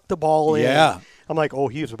he tucked the ball in. Yeah. I'm like,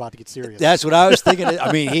 he was about to get serious. That's what I was thinking.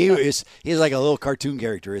 I mean, he's like a little cartoon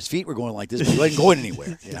character. His feet were going like this, but he wasn't going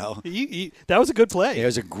anywhere. That was a good play. It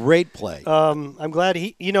was a great play. I'm glad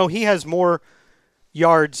he has more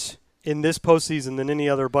yards in this postseason than any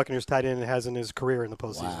other Buccaneers tight end has in his career in the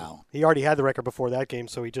postseason. Wow. He already had the record before that game,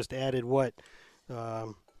 so he just added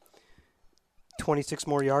 26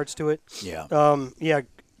 more yards to it. Yeah.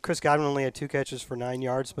 Chris Godwin only had 2 catches for 9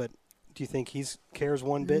 yards, but do you think he cares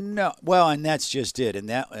one bit? No. Well, and that's just it, and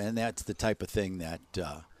that's the type of thing that,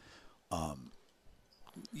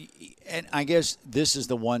 and I guess this is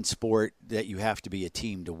the one sport that you have to be a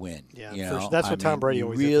team to win. Yeah, that's what Tom Brady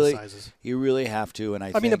always emphasizes. You really have to, and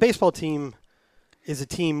I mean, a baseball team is a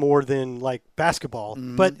team more than like basketball,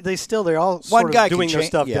 but they're all sort of doing their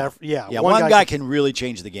stuff. One guy can really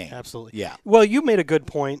change the game. Absolutely. Yeah. Well, you made a good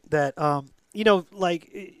point that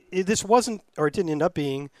this wasn't, or it didn't end up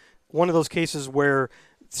being, one of those cases where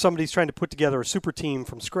somebody's trying to put together a super team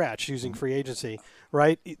from scratch using free agency,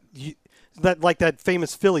 right? that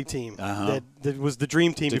famous Philly team that was the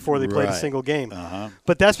dream team before they played a single game.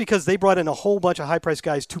 But that's because they brought in a whole bunch of high-priced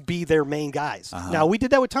guys to be their main guys. Now, we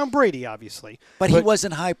did that with Tom Brady, obviously. But he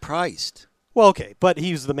wasn't high-priced. Well, okay, but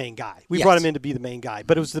he was the main guy. We Yes. brought him in to be the main guy.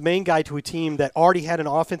 But it was the main guy to a team that already had an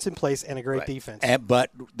offense in place and a great defense.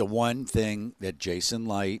 But the one thing that Jason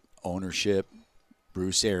Light, ownership,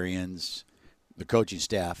 Bruce Arians, the coaching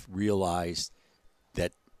staff realized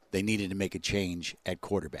that they needed to make a change at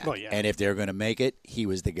quarterback. Oh, yeah. And if they were going to make it, he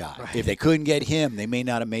was the guy. Right. If they couldn't get him, they may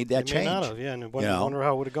not have made that They change. may not have, yeah, and I wonder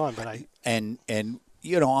how it would have gone. But And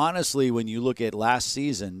honestly, when you look at last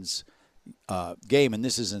season's game, and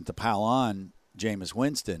this isn't to pile on Jameis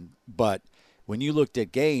Winston, but when you looked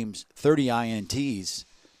at games, 30 INTs,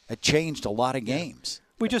 it changed a lot of games.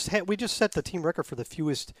 we just set the team record for the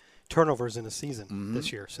fewest turnovers in a season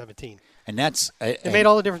this year, 17. And that's It made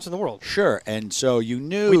all the difference in the world. Sure. And so you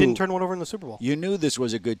knew We didn't turn one over in the Super Bowl. You knew this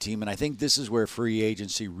was a good team, and I think this is where free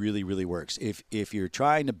agency really, really works. If you're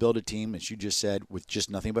trying to build a team, as you just said, with just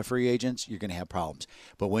nothing but free agents, you're going to have problems.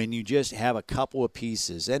 But when you just have a couple of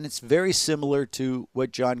pieces, and it's very similar to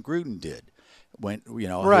what John Gruden did when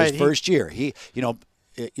his first year. Yes,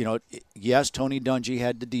 Tony Dungy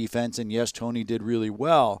had the defense, and yes, Tony did really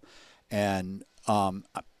well, and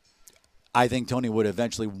I think Tony would have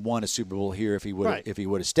eventually won a Super Bowl here if he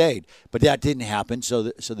would have stayed, but that didn't happen. So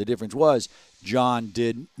the difference was John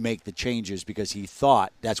did make the changes because he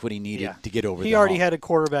thought that's what he needed to get over. He already had a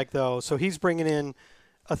quarterback though, so he's bringing in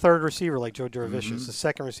a third receiver like Joe Jurevicius, a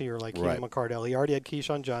second receiver like Keenan McCardell. He already had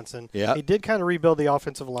Keyshawn Johnson. Yeah, he did kind of rebuild the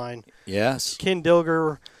offensive line. Yes, Ken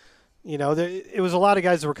Dilger. It was a lot of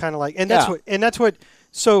guys that were kind of like, and that's what.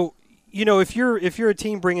 So. If you're a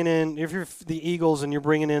team if you're the Eagles and you're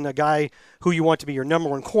bringing in a guy who you want to be your number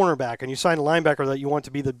one cornerback, and you sign a linebacker that you want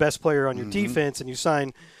to be the best player on your defense, and you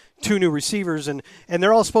sign 2 new receivers, and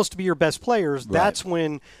they're all supposed to be your best players, that's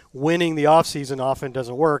when winning the offseason often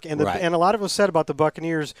doesnson work. And and a lot of us said about the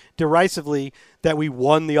Buccaneers derisively that we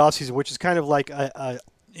won the offseason, which is kind of like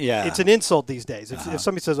it's an insult these days. If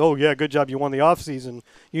somebody says, "Oh yeah, good job, you won the offseason,"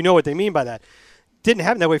 you know what they mean by that. Didn't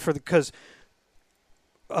happen that way because.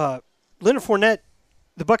 Leonard Fournette,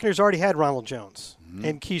 the Buccaneers already had Ronald Jones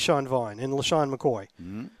and Keyshawn Vaughn and LaShawn McCoy.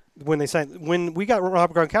 When they signed, when we got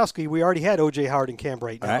Rob Gronkowski, we already had O.J. Howard and Cam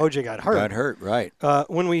Brayton. O.J. got hurt. Right.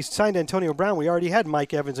 When we signed Antonio Brown, we already had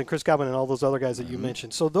Mike Evans and Chris Godwin and all those other guys that you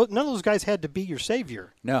mentioned. So none of those guys had to be your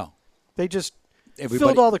savior. No. They just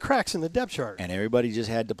filled all the cracks in the depth chart. And everybody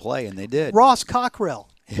just had to play, and they did. Ross Cockrell.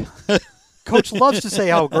 Coach loves to say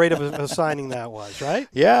how great of a signing that was, right?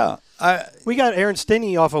 Yeah. We got Aaron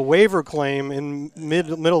Stinney off a waiver claim in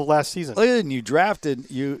middle of last season. And you drafted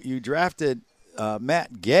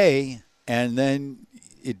Matt Gay, and then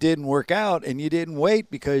it didn't work out, and you didn't wait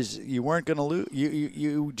because you weren't going to lose.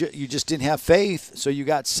 You just didn't have faith, so you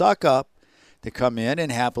got Suckup to come in,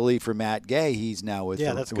 and happily for Matt Gay, he's now with the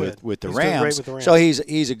Rams. He's doing great with the Rams. So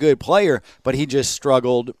he's a good player, but he just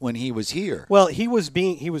struggled when he was here. Well,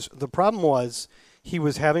 the problem was he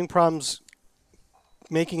was having problems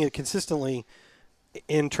making it consistently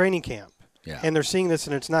in training camp. Yeah. And they're seeing this,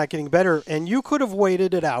 and it's not getting better. And you could have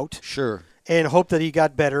waited it out. Sure. And hoped that he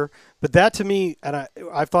got better. But that, to me, and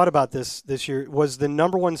I've thought about this year, was the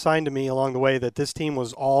number one sign to me along the way that this team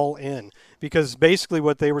was all in. Because basically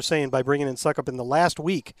what they were saying by bringing in Suckup in the last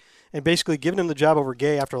week and basically giving him the job over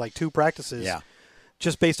Gay after like 2 practices,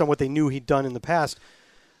 just based on what they knew he'd done in the past,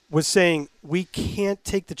 was saying we can't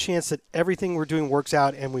take the chance that everything we're doing works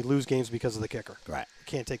out and we lose games because of the kicker. Right.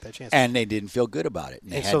 Can't take that chance. And they didn't feel good about it.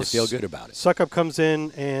 They had to feel good about it. Suckup comes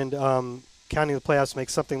in and counting the playoffs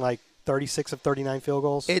makes something like 36 of 39 field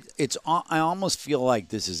goals. I almost feel like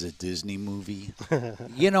this is a Disney movie.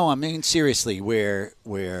 I mean, seriously, where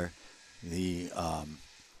the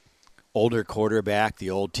older quarterback, the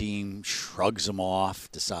old team shrugs him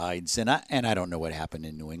off, decides, and I don't know what happened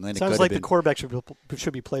in New England. Sounds like the quarterback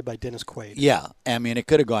should be played by Dennis Quaid. Yeah, I mean, it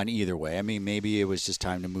could have gone either way. I mean, maybe it was just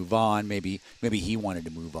time to move on. Maybe he wanted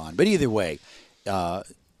to move on. But either way, there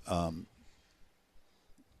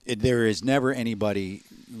is never anybody.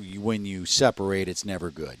 When you separate, it's never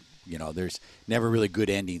good. There's never really good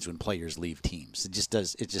endings when players leave teams. It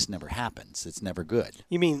just never happens. It's never good.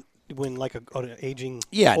 You mean when like an aging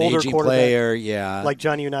an older aging player, like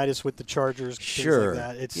Johnny Unitas with the Chargers, sure,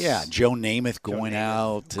 things like that. Joe Namath going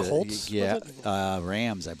out, Colts,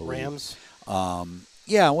 Rams, I believe. Rams.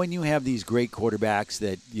 When you have these great quarterbacks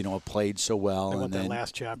that have played so well, they want that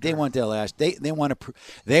last chapter. They want that last. They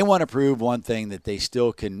want to prove one thing, that they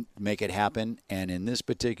still can make it happen, and in this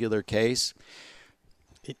particular case,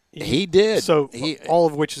 he did. So all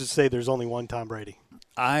of which is to say, there's only one Tom Brady.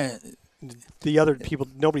 the other people,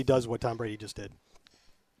 nobody does what Tom Brady just did.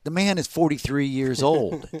 The man is 43 years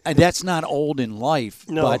old, and that's not old in life.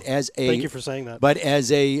 No, but thank you for saying that. But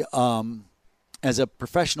as a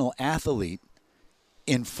professional athlete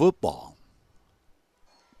in football,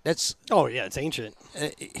 that's it's ancient.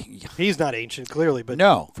 He's not ancient, clearly, but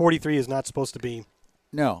no, 43 is not supposed to be.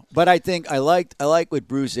 No, but I think I like what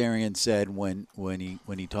Bruce Arians said when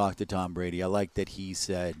he talked to Tom Brady. I like that he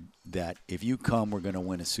said that if you come, we're going to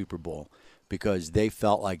win a Super Bowl, because they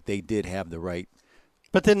felt like they did have the right.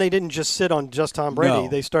 But then they didn't just sit on just Tom Brady. No.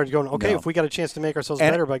 They started going, okay, if we got a chance to make ourselves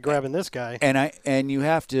better by grabbing this guy. And you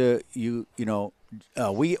have to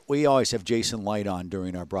we always have Jason Light on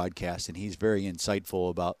during our broadcast, and he's very insightful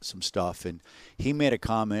about some stuff. And he made a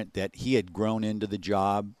comment that he had grown into the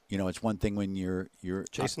job. It's one thing when you're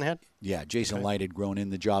Jason had? Yeah, Jason Light had grown in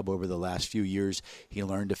the job over the last few years. He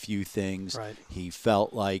learned a few things. Right. He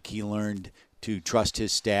felt like he learned to trust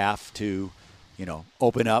his staff to,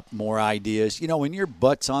 open up more ideas. When your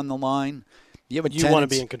butt's on the line, you want to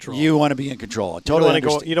be in control. You want to be in control. You don't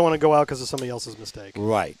want to go out because of somebody else's mistake.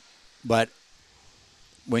 Right. But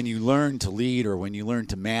when you learn to lead, or when you learn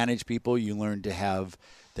to manage people, you learn to have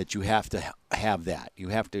that. You have to have that. You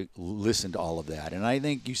have to listen to all of that. And I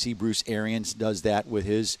think you see Bruce Arians does that with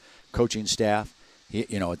his coaching staff.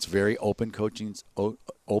 It's very open coaching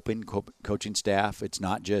staff. It's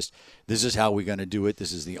not just, this is how we're going to do it,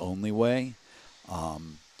 this is the only way.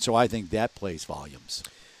 So I think that plays volumes.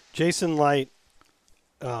 Jason Light,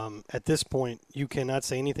 at this point, you cannot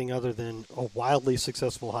say anything other than a wildly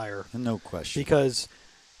successful hire. No question. Because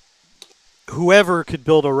whoever could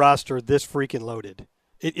build a roster this freaking loaded,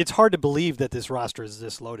 it's hard to believe that this roster is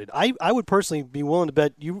this loaded. I would personally be willing to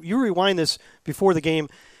bet, you rewind this before the game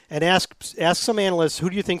and ask some analysts, who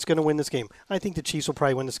do you think is going to win this game? I think the Chiefs will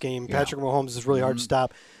probably win this game. Yeah. Patrick Mahomes is really hard to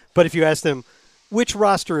stop. But if you ask them, which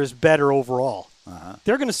roster is better overall?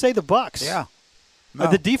 They're going to say the Bucs. Yeah.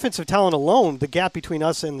 No. The defensive talent alone, the gap between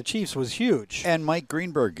us and the Chiefs was huge. And Mike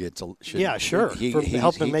Greenberg sure, for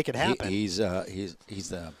helping them make it happen. He's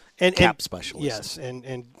the cap specialist. Yes,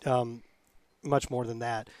 and much more than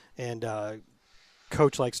that. And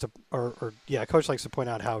coach likes to point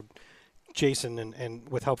out how Jason and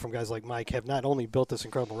with help from guys like Mike have not only built this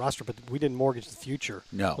incredible roster, but we didn't mortgage the future.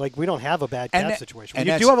 No, we don't have a bad cap situation.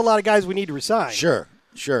 We do have a lot of guys we need to resign.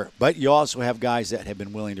 Sure, but you also have guys that have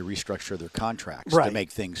been willing to restructure their contracts to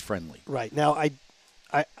make things friendly. Right. Now,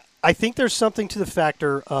 I think there's something to the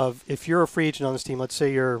factor of, if you're a free agent on this team, let's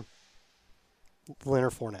say you're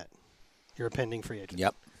Leonard Fournette, you're a pending free agent.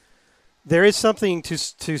 Yep. There is something to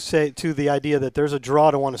say to the idea that there's a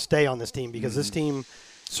draw to want to stay on this team, because this team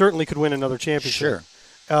certainly could win another championship.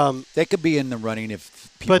 Sure. They could be in the running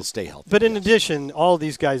if people stay healthy. But in addition, all of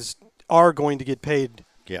these guys are going to get paid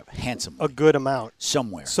handsomely. A good amount.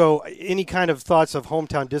 Somewhere. So any kind of thoughts of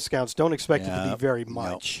hometown discounts, don't expect it to be very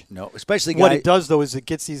much. No. Especially what it does, though, is it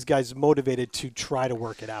gets these guys motivated to try to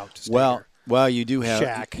work it out. To stay here. Well, you do have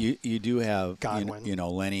Shaq, you do have Godwin.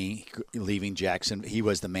 Lenny leaving Jackson. He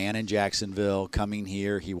was the man in Jacksonville, coming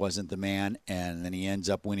here. He wasn't the man, and then he ends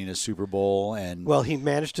up winning a Super Bowl. And he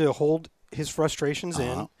managed to hold his frustrations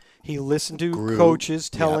in. He listened to coaches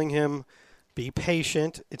telling him, be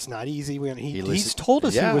patient. It's not easy. He's told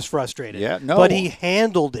us he was frustrated. Yeah, no. But he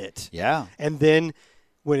handled it. Yeah. And then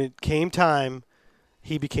when it came time,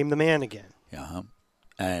 he became the man again. Yeah.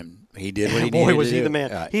 And he did what he needed to do. Boy, was he the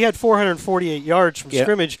man. He had 448 yards from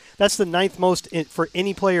scrimmage. That's the ninth most for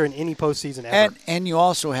any player in any postseason ever. And you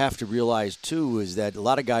also have to realize, too, is that a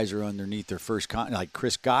lot of guys are underneath their first like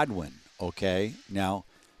Chris Godwin, okay? Now,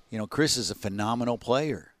 Chris is a phenomenal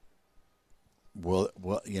player. Well,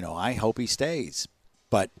 I hope he stays.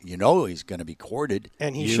 But he's going to be courted.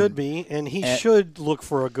 And he should be, and he should look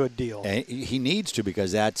for a good deal. And he needs to,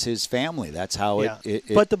 because that's his family. That's how it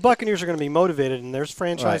But the Buccaneers are going to be motivated, and there's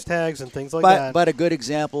franchise tags and things like that. But a good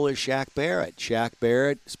example is Shaq Barrett. Shaq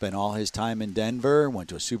Barrett spent all his time in Denver, went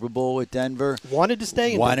to a Super Bowl with Denver. Wanted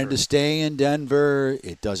to stay in Denver.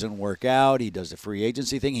 It doesn't work out. He does the free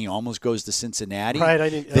agency thing. He almost goes to Cincinnati. Right, I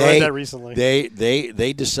read that recently.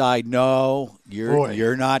 They decide, no,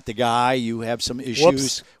 you're not the guy. You have some issues. Whoops.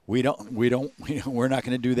 We're not going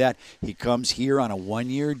to do that. He comes here on a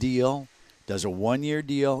 1-year deal, does a 1-year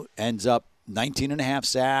deal, ends up 19.5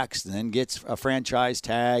 sacks, and then gets a franchise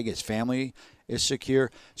tag. His family is secure.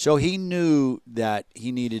 So he knew that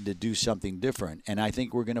he needed to do something different, and I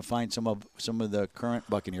think we're going to find some of the current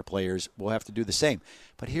Buccaneer players will have to do the same.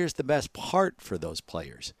 But here's the best part for those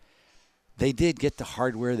players. They did get the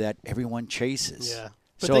hardware that everyone chases. Yeah.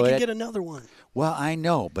 But So they could it- get another one. Well, I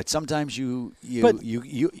know, but sometimes But-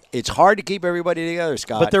 it's hard to keep everybody together,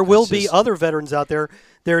 Scott. But there will It's be just- other veterans out there.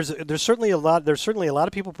 There's certainly a lot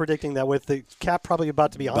of people predicting that with the cap probably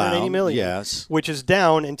about to be 180 Bound, million, yes. which is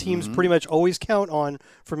down, and teams pretty much always count on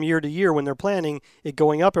from year to year when they're planning it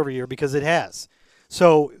going up every year because it has.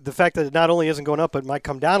 So the fact that it not only isn't going up but might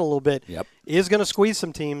come down a little bit Yep. is going to squeeze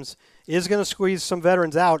some teams, is going to squeeze some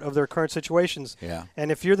veterans out of their current situations. Yeah. And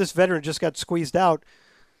if you're this veteran who just got squeezed out,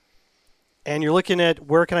 and you're looking at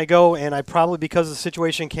where can I go, and I probably because of the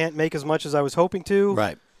situation can't make as much as I was hoping to.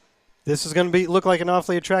 right. This is going to look like an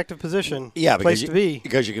awfully attractive position, Yeah, place because to be.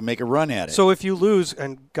 because you can make a run at it. So if you lose,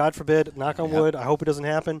 and God forbid, knock on Yep. wood, I hope it doesn't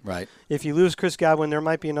happen. Right. If you lose Chris Godwin, there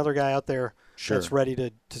might be another guy out there Sure. that's ready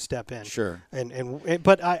to step in. Sure.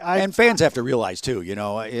 But I And fans have to realize too,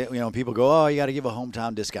 people go, "Oh, you got to give a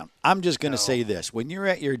hometown discount." I'm just going to say this: when you're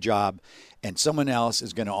at your job, and someone else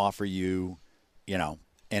is going to offer you,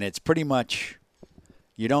 and it's pretty much,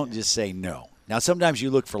 you don't just say no. Now, sometimes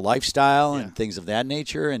you look for lifestyle and things of that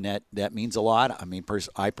nature, and that means a lot. I mean,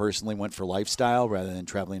 I personally went for lifestyle rather than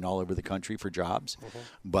traveling all over the country for jobs.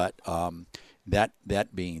 But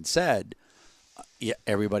that being said, yeah,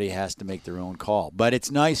 everybody has to make their own call. But it's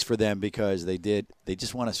nice for them because they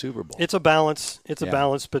just won a Super Bowl. it's a balance. It's a Yeah.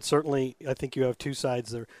 balance, but certainly I think you have two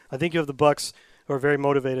sides there. I think you have the Bucks who are very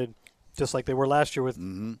motivated, just like they were last year with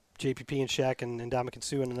JPP and Shaq and Ndamukong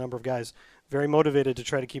Suh and a number of guys. Very motivated to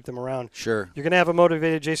try to keep them around. Sure. You're going to have a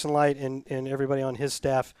motivated Jason Light and everybody on his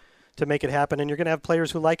staff to make it happen, and you're going to have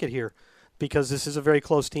players who like it here because this is a very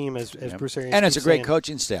close team, as Bruce Arians And it's a keeps great saying.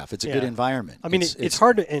 coaching staff. It's a good Yeah. environment. I mean, it's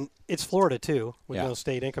hard to, and it's Florida too with Yeah. no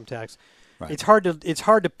state income tax. Right. It's hard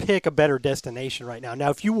to pick a better destination right now. Now,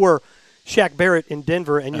 if you were Shaq Barrett in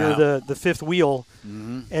Denver and you're the fifth wheel,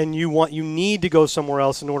 and you need to go somewhere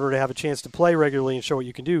else in order to have a chance to play regularly and show what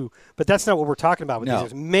you can do. But that's not what we're talking about with No.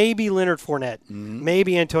 these guys. Maybe Leonard Fournette,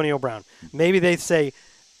 maybe Antonio Brown, maybe they say,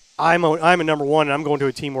 I'm a number one, and I'm going to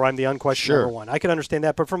a team where I'm the unquestioned Sure. number one. I can understand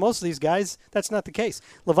that, but for most of these guys, that's not the case.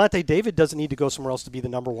 Levante David doesn't need to go somewhere else to be the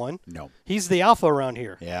number one. No. He's the alpha around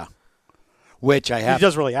here. Yeah. Which I He have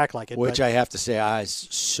doesn't really act like it. Which but I have to say, I was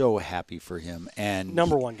so happy for him. And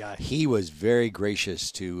number one guy. He was very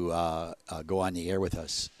gracious to go on the air with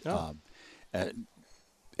us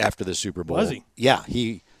after the Super Bowl. Was he? Yeah,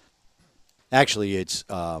 he. Actually, it's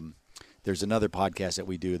there's another podcast that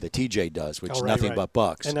we do that TJ does, which is nothing but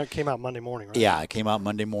Bucks. And that came out Monday morning, right? Yeah, it came out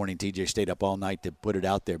Monday morning. TJ stayed up all night to put it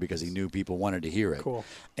out there because he knew people wanted to hear it. Cool.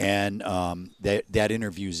 And that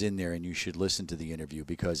interview's in there, and you should listen to the interview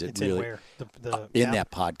because It's really in where? The in app?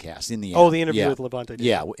 that podcast in the Oh, app. the interview Yeah. with Levante David.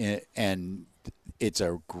 Yeah, and it's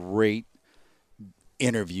a great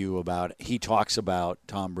interview about. He talks about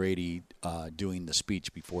Tom Brady doing the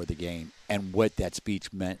speech before the game and what that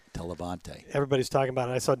speech meant to Levante. Everybody's talking about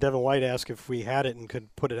it. I saw Devin White ask if we had it and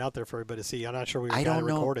could put it out there for everybody to see. I'm not sure we got it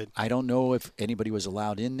recorded. I don't know if anybody was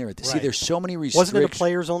allowed in there. See, Right. there's so many restrictions. Wasn't it a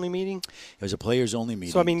players-only meeting? It was a players-only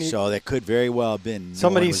meeting. So, I mean, that could very well have been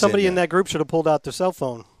Somebody in there. that group should have pulled out their cell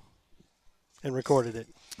phone and recorded it.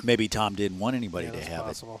 Maybe Tom didn't want anybody Yeah, to that's have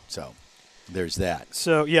possible. it. So there's that.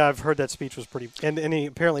 So, yeah, I've heard that speech was pretty – and he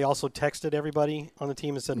apparently also texted everybody on the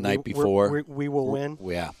team and said, Night before. we will win.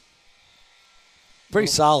 Yeah. Pretty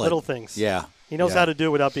solid. Little things. Yeah. He knows Yeah. how to do it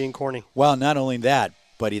without being corny. Well, not only that,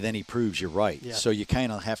 but then he proves you're right. Yeah. So you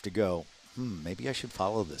kind of have to go, maybe I should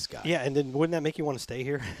follow this guy. Yeah, and then wouldn't that make you want to stay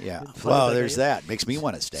here? Yeah. Find Well, out there's guy. that. Makes me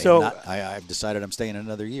want to stay. So- I've decided I'm staying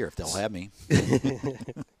another year if they'll have me.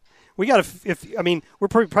 We got to – we're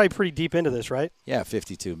probably pretty deep into this, right? Yeah,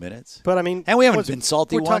 52 minutes. But, I mean – And we haven't been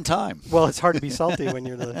salty we're one talking- time. Well, it's hard to be salty when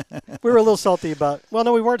you're the – we were a little salty about – well,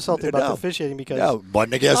 no, we weren't salty about No. the officiating because – No,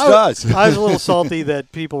 wasn't against I us. was a little salty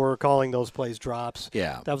that people were calling those plays drops.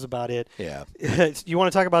 Yeah. That was about it. Yeah. You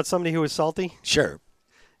want to talk about somebody who was salty? Sure.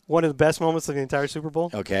 One of the best moments of the entire Super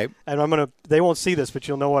Bowl? Okay. And they won't see this, but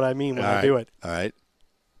you'll know what I mean when All I right. do it. All right.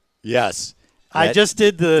 Yes. I That- just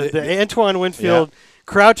did the Antoine Winfield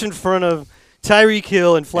crouch in front of Tyreek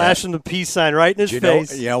Hill and flash him the peace sign right in his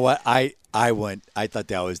face. You know what? I thought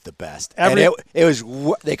that was the best. Every- and it was.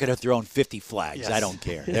 They could have thrown 50 flags. Yes. I don't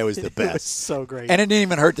care. That was the It was best. so great. And it didn't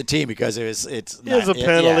even hurt the team because it was a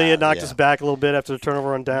penalty. It knocked us back a little bit after the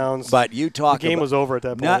turnover on downs. But you talk the game about, was over at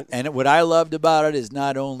that point. And what I loved about it is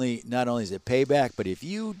not only is it payback, but if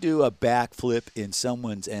you do a backflip in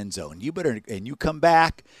someone's end zone, and you come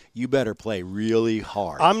back, you better play really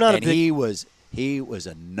hard. I'm not a and big- he was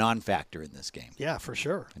a non-factor in this game. Yeah, for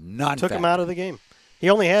sure. Non-factor. Took him out of the game. He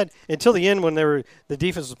only had until the end when the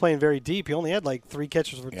defense was playing very deep. He only had like 3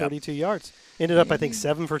 catches for 32 yards. Ended up, I think,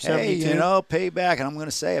 7 for 72. Hey, payback, and I'm going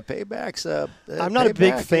to say it. Payback's I'm not a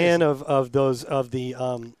big fan of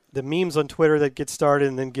the memes on Twitter that get started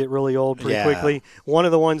and then get really old pretty quickly. One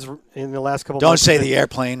of the ones in the last couple. Don't say the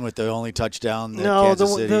airplane with the only touchdown.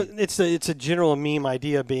 Kansas City. It's a general meme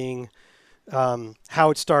idea being how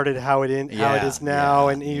it started, how it is now,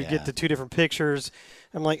 and you get the 2 different pictures.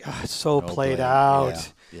 I'm like, it's so played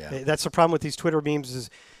out. Yeah. That's the problem with these Twitter memes is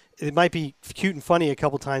it might be cute and funny a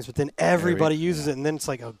couple times, but then everybody uses it, and then it's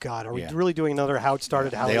like, oh, God, are we really doing another how it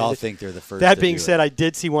started, how they it all ended? think they're the first. That being said, I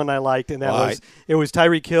did see one I liked, and it was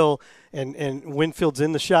Tyreek Hill, and Winfield's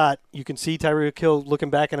in the shot. You can see Tyreek Hill looking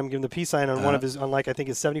back at him, giving the peace sign on one of his, I think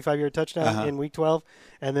his 75-yard touchdown in Week 12,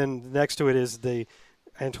 and then next to it is the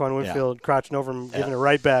Antoine Winfield crouching over him, giving it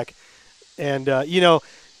right back, and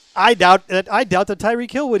I doubt that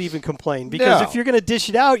Tyreek Hill would even complain because if you're going to dish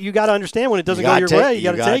it out, you got to understand when it doesn't go your way,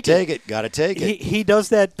 you got to take it. Got to take it. He does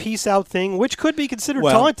that peace out thing, which could be considered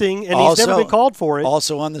taunting, and he's never been called for it.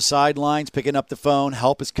 Also on the sidelines, picking up the phone,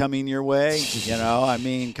 help is coming your way.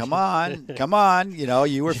 Come on.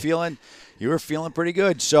 You were feeling pretty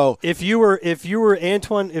good. So if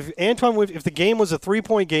the game was a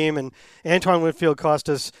 3-point game and Antoine Winfield cost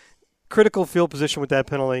us critical field position with that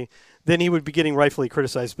penalty, then he would be getting rightfully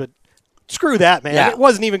criticized. But screw that, man. It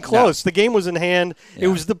wasn't even close. The game was in hand. It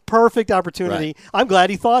was the perfect opportunity. Right. I'm glad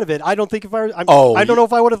he thought of it. I don't think I don't know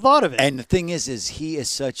if I would have thought of it. And the thing is he is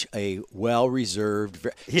such a well-reserved.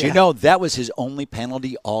 Do you know that was his only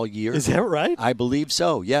penalty all year? Is that right? I believe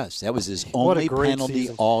so, yes. That was his only penalty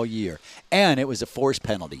all year. And it was a forced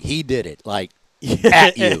penalty. He did it,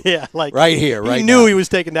 at you. Right here, right He knew now. he was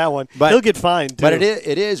taking that one. But he'll get fined, too. But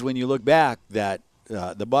it is when you look back that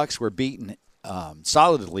the Bucs were beaten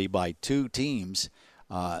solidly by 2 teams,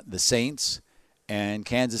 the Saints and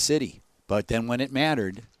Kansas City. But then when it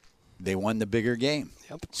mattered, they won the bigger game.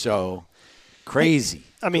 Yep. So crazy.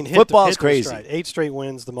 Football's crazy. Stride. 8 straight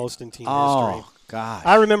wins, the most in team history. Oh, God.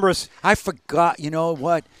 I remember us. I forgot. You know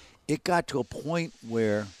what? It got to a point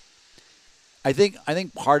where I think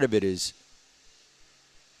part of it is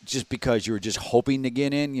just because you were just hoping to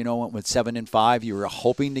get in, with 7-5, you were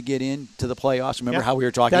hoping to get into the playoffs. Remember how we were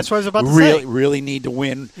talking? That's what I was about to say. Really need to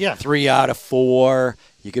win 3 out of 4.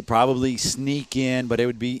 You could probably sneak in, but it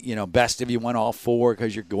would be, best if you won all 4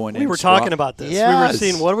 because you're going in. We were talking about this. Yes. We were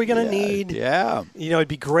seeing what are we going to need. Yeah. It'd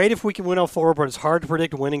be great if we could win all 4, but it's hard to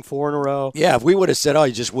predict winning 4 in a row. Yeah, if we would have said,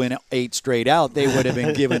 you just win 8 straight out, they would have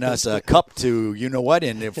been giving us a cup to,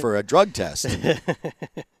 in it for a drug test. And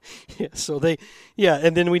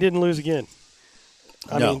then we didn't lose again.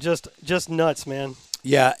 I mean, just nuts, man.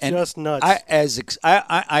 Yeah, and just nuts.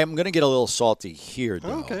 I'm going to get a little salty here,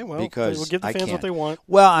 though. Okay, well, because we'll give the fans what they want.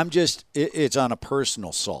 Well, it's on a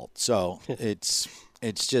personal salt. So it's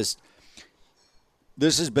just,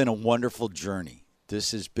 this has been a wonderful journey.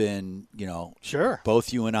 This has been, sure.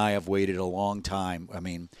 Both you and I have waited a long time. I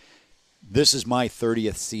mean, this is my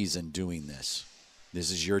 30th season doing this. This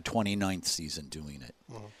is your 29th season doing it.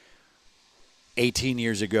 18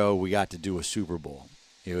 years ago, we got to do a Super Bowl.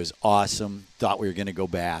 It was awesome. Thought we were going to go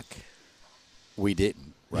back. We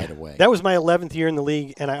didn't right away. That was my 11th year in the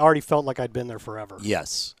league, and I already felt like I'd been there forever.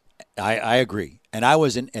 Yes, I agree. And I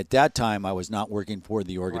wasn't at that time. I was not working for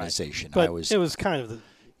the organization. Right. But it was kind of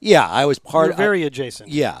I was part. Very adjacent.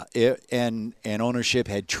 Yeah, and ownership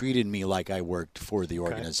had treated me like I worked for the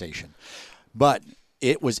organization, but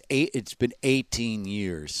it's been 18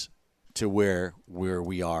 years. To where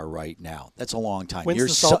we are right now. That's a long time. When's the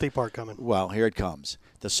salty part coming? Well, here it comes.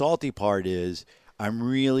 The salty part is I'm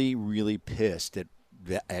really, really pissed at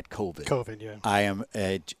COVID. COVID, yeah. I am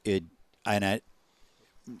it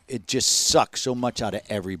just sucks so much out of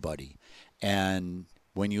everybody. And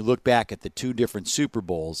when you look back at the 2 different Super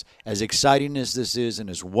Bowls, as exciting as this is and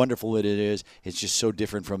as wonderful as it is, it's just so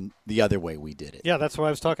different from the other way we did it. Yeah, that's why I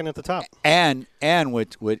was talking at the top. And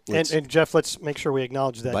Jeff, let's make sure we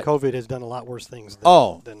acknowledge that COVID has done a lot worse things.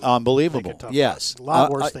 Than unbelievable! Yes, a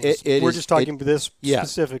lot worse things. We're just talking this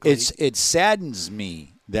specifically. It saddens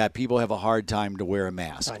me that people have a hard time to wear a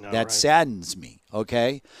mask. I know, that saddens me.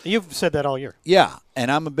 Okay, you've said that all year. Yeah,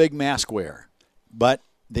 and I'm a big mask wearer, but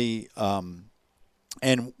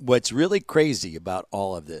and what's really crazy about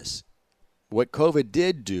all of this, what COVID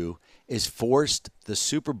did do is forced the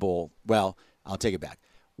Super Bowl. Well, I'll take it back.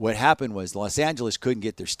 What happened was Los Angeles couldn't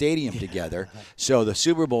get their stadium together, so the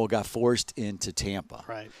Super Bowl got forced into Tampa.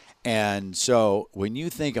 Right. And so when you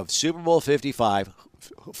think of Super Bowl 55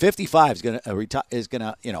 is going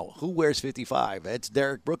to who wears 55? It's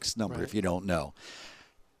Derek Brooks' number if you don't know.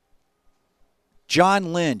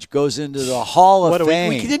 John Lynch goes into the Hall of Fame.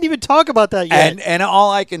 We didn't even talk about that yet. And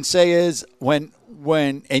all I can say is when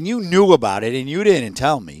and you knew about it and you didn't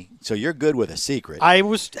tell me, so you're good with a secret. That's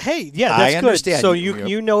I understand. good. So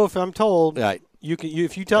you know if I'm told, right.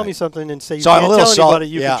 If you tell me something and say you so can't I'm a little tell anybody,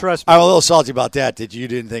 you can trust me. I'm a little salty about that you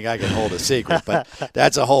didn't think I could hold a secret, but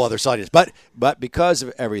that's a whole other saltiness. But because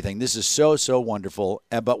of everything, this is so wonderful.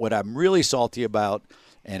 But what I'm really salty about,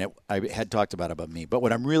 and I had talked about me, but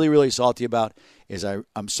what I'm really, really salty about is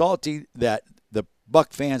I'm salty that the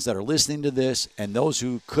Buck fans that are listening to this and those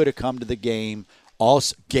who could have come to the game, all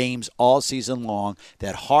games all season long,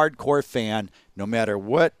 that hardcore fan, no matter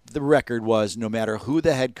what the record was, no matter who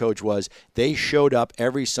the head coach was, they showed up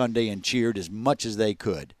every Sunday and cheered as much as they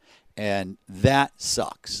could. And that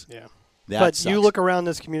sucks. Yeah. But you look around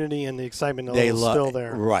this community and the excitement is still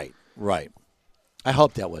there. Right. I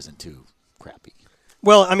hope that wasn't too crappy.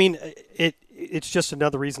 Well, I mean, it's just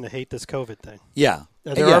another reason to hate this COVID thing. Yeah.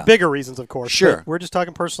 There are bigger reasons, of course. Sure. But we're just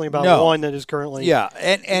talking personally about one that is currently. Yeah,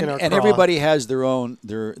 and everybody has their own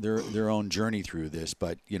their own journey through this.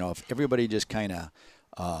 But if everybody just kind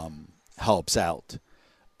of helps out,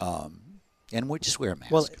 and we just wear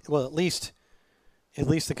masks. Well, at least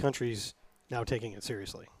the country's now taking it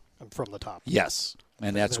seriously from the top. Yes,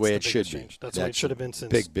 and that's the way it should be. That's the way it should have been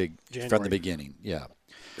since big January. from the beginning. Yeah.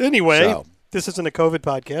 Anyway, this isn't a COVID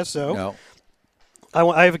podcast, so. No.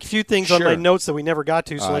 I have a few things on my notes that we never got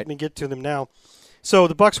to, so let me get to them now. So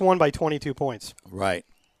the Bucs won by 22 points. Right.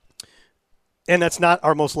 And that's not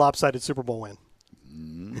our most lopsided Super Bowl win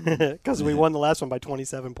because we won the last one by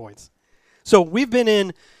 27 points. So we've been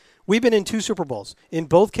in 2 Super Bowls. In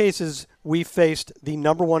both cases, we faced the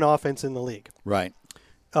number 1 offense in the league. Right.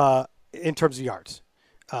 In terms of yards.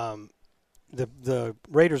 The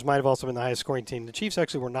Raiders might have also been the highest scoring team. The Chiefs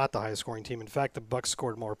actually were not the highest scoring team. In fact, the Bucs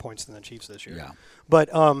scored more points than the Chiefs this year. Yeah.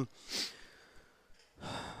 But blah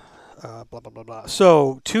blah blah blah.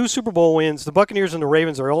 So 2 Super Bowl wins. The Buccaneers and the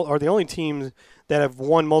Ravens are the only teams that have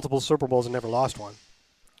won multiple Super Bowls and never lost one.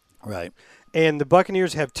 Right. And the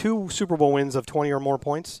Buccaneers have 2 Super Bowl wins of 20 or more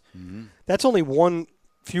points. Mm-hmm. That's only one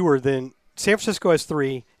fewer than San Francisco has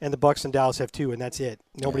 3, and the Bucs and Dallas have 2, and that's it.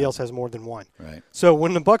 Nobody else has more than 1. Right. So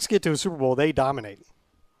when the Bucs get to a Super Bowl, they dominate,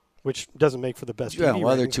 which doesn't make for the best. Yeah, TV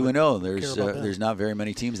well, they're ratings, 2-0. There's not very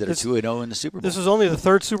many teams that are 2-0 in the Super Bowl. This is only the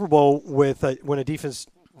 3rd Super Bowl with when a defense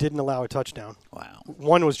didn't allow a touchdown. Wow.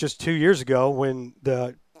 One was just 2 years ago when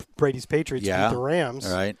the Brady's Patriots beat the Rams.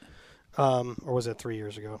 Right. Or was that 3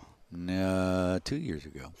 years ago? No, 2 years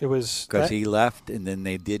ago. It was because he left, and then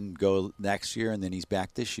they didn't go next year, and then he's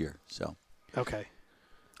back this year. So. Okay.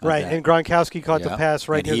 Right, and Gronkowski caught the pass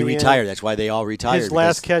right near the end. And he retired. That's why they all retired. His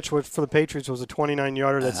last catch for the Patriots was a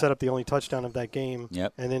 29-yarder that set up the only touchdown of that game.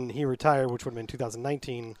 Yep. And then he retired, which would have been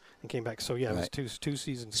 2019, and came back. So, it was two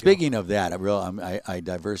seasons Speaking of that, I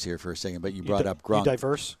diverse here for a second, but you brought up Gronk. You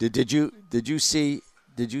diverse? Did you see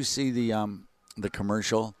the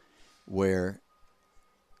commercial where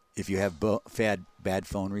if you have bad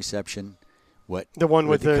phone reception, the one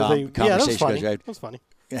with the conversation that was funny.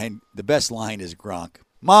 And the best line is Gronk.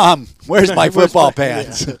 Mom, where's my football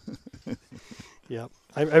pants? Yeah.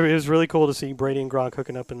 It was really cool to see Brady and Gronk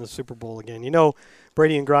hooking up in the Super Bowl again.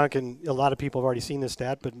 Brady and Gronk, and a lot of people have already seen this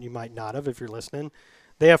stat, but you might not have if you're listening.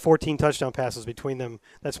 They have 14 touchdown passes between them.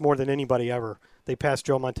 That's more than anybody ever. They passed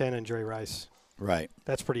Joe Montana and Jerry Rice. Right.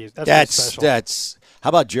 That's pretty special. How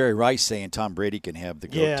about Jerry Rice saying Tom Brady can have the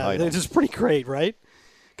GOAT title? Yeah, it's just pretty great, right?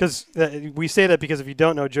 Because we say that because if you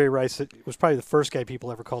don't know, Jerry Rice was probably the first guy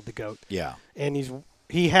people ever called the GOAT. Yeah. And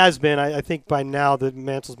he has been. I think by now the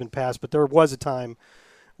mantle's been passed, but there was a time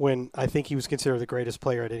when I think he was considered the greatest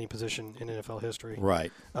player at any position in NFL history.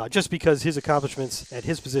 Right. Just because his accomplishments at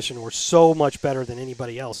his position were so much better than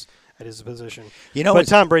anybody else at his position. But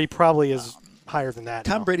Tom Brady probably is higher than that.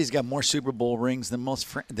 Tom Brady's got more Super Bowl rings than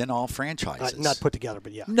than all franchises. Not put together,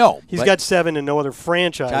 but yeah. No. He's got 7 and no other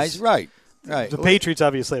franchise. Right. The Patriots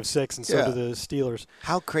obviously have 6, and so do the Steelers.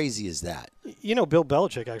 How crazy is that? Bill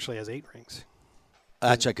Belichick actually has 8 rings.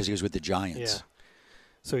 That's right, because he was with the Giants. Yeah.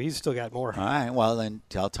 So he's still got more. All right. Well, then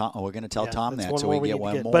tell Tom. We're going to tell Tom that, so we get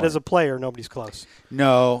one more. But as a player, nobody's close.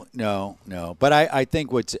 No. But I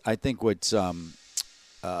think what's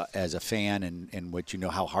as a fan and what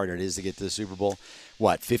how hard it is to get to the Super Bowl.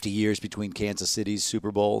 50 years between Kansas City's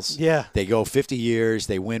Super Bowls? Yeah. They go 50 years.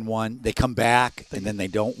 They win one. They come back, and then they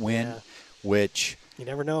don't win. Yeah. Which you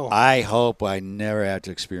never know. I hope I never have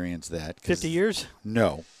to experience that. 50 years?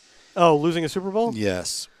 No. Oh, losing a Super Bowl?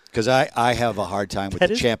 Yes. Because I have a hard time with That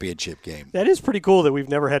the is- championship game. That is pretty cool that we've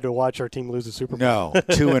never had to watch our team lose a Super Bowl. No,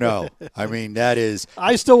 2-0. I mean, that is.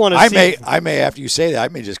 I still want to see. I may after you say that, I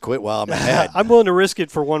may just quit while I'm ahead. I'm willing to risk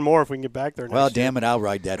it for one more if we can get back there. Well, next year. damn it, I'll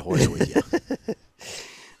ride that horse with you.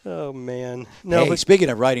 Oh man. No, Hey, but speaking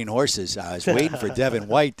of riding horses, I was waiting for Devin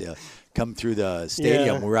White to come through the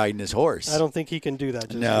stadium Yeah. riding his horse. I don't think he can do that.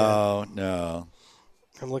 Just No. yet.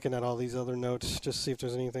 I'm looking at all these other notes just to see if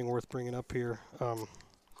there's anything worth bringing up here.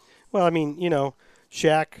 Well, I mean,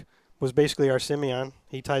 Shaq was basically our Simeon.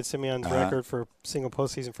 He tied Simeon's record for single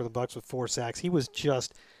postseason for the Bucs with 4 sacks. He was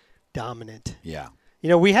just dominant. Yeah.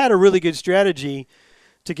 We had a really good strategy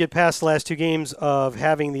to get past the last 2 games of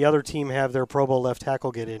having the other team have their Pro Bowl left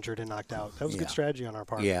tackle get injured and knocked out. That was a good strategy on our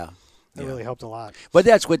part. Yeah. That really helped a lot. But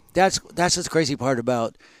that's the crazy part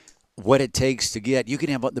about what it takes to get. You can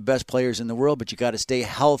have the best players in the world, but you got to stay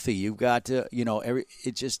healthy. You've got to,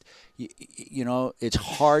 it's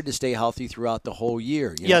hard to stay healthy throughout the whole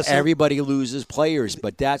year. Yes, everybody loses players,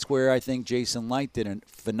 but that's where I think Jason Light did a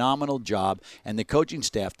phenomenal job, and the coaching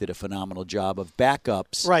staff did a phenomenal job of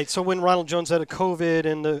backups. Right. So when Ronald Jones had a COVID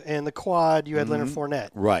and the quad, you had Leonard Fournette.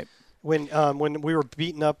 Right. When we were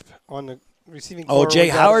beaten up on the receiving corner, O.J. we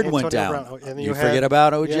got Howard Antonio went down. Brown. And then You had- forget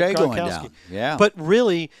about O.J. you had going Gronkowski. down. Yeah. But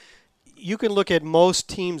really, you can look at most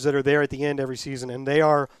teams that are there at the end every season, and they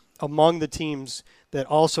are among the teams that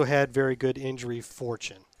also had very good injury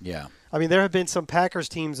fortune. Yeah. I mean, there have been some Packers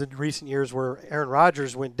teams in recent years where Aaron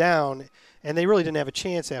Rodgers went down, and they really didn't have a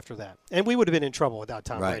chance after that. And we would have been in trouble without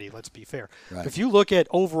Tom Right. Brady, let's be fair. Right. If you look at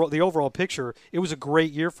the overall picture, it was a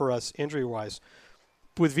great year for us injury-wise.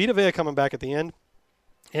 With Vita Vea coming back at the end,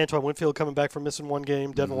 Antoine Winfield coming back from missing 1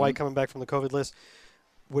 game, Devin White coming back from the COVID list.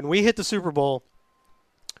 When we hit the Super Bowl,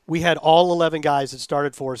 we had all 11 guys that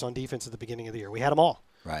started for us on defense at the beginning of the year. We had them all.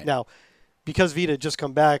 Right. Now, because Vita had just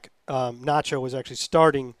come back, Nacho was actually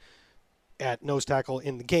starting at nose tackle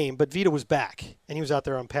in the game, but Vita was back, and he was out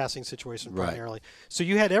there on passing situations Right. primarily. So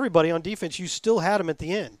you had everybody on defense. You still had them at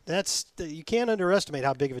the end. You can't underestimate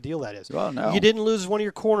how big of a deal that is. Well, no. You didn't lose one of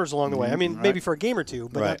your corners along the way. I mean, maybe for a game or two,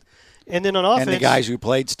 but Right. and then on offense, And the guys who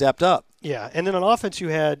played stepped up. yeah, and then on offense you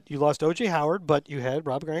lost O.J. Howard, but you had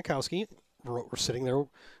Rob Gronkowski. We're sitting there,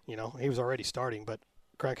 he was already starting, but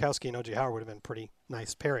Gronkowski and O.J. Howard would have been a pretty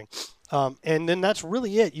nice pairing. And then that's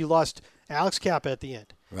really it. You lost Alex Kappa at the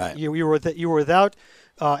end. Right. You were without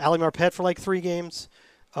Ali Marpet for like 3 games.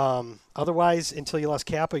 Otherwise, until you lost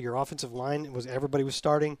Kappa, your offensive line everybody was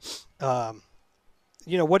starting.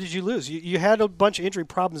 What did you lose? You had a bunch of injury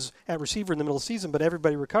problems at receiver in the middle of the season, but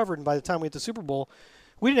everybody recovered. And by the time we hit the Super Bowl,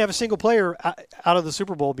 we didn't have a single player out of the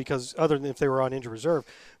Super Bowl because other than if they were on injured reserve.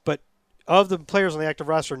 But of the players on the active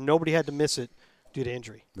roster, nobody had to miss it due to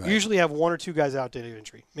injury. Right. You usually have 1 or 2 guys out due to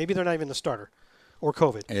injury. Maybe they're not even the starter or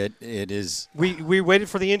COVID. It is. We waited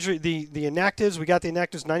for the injury, the inactives. We got the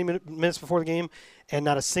inactives 90 minutes before the game, and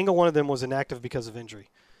not a single one of them was inactive because of injury.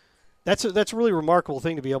 That's a really remarkable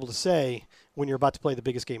thing to be able to say when you're about to play the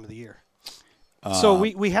biggest game of the year. So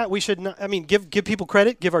we should not. I mean, give people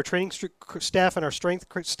credit. Give our training staff and our strength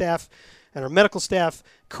staff and our medical staff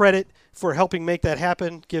credit for helping make that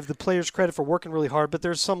happen. Give the players credit for working really hard. But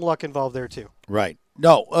there's some luck involved there too. Right.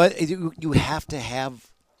 No, you have to have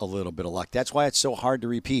a little bit of luck. That's why it's so hard to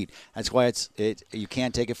repeat. That's why you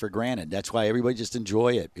can't take it for granted. That's why everybody just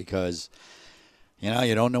enjoy it because you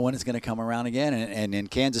don't know when it's going to come around again. And in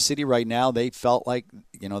Kansas City right now, they felt like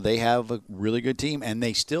they have a really good team, and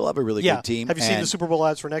they still have a really good team. Have you seen the Super Bowl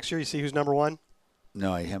odds for next year? You see who's number 1?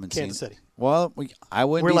 No, I haven't seen Kansas City. Well, I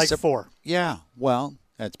wouldn't. We're be like 4. Yeah. Well,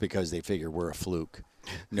 that's because they figure we're a fluke.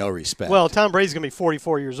 No respect. Well, Tom Brady's going to be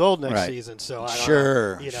 44 years old next Right. season, so I don't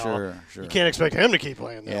Sure, know. sure. You can't expect him to keep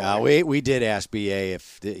playing. Yeah, we did ask BA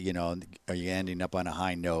if are you ending up on a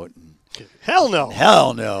high note? Hell no.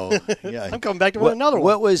 Hell no. Yeah. I'm coming back to win another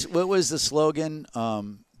one. What was the slogan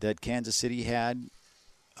that Kansas City had?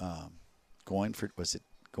 Going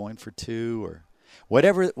for 2 or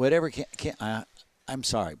whatever? I'm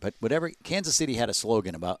sorry, but whatever. Kansas City had a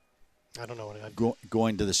slogan about I don't know what it is.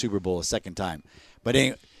 going to the Super Bowl a second time. But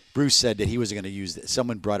anyway, Bruce said that he wasn't going to use it.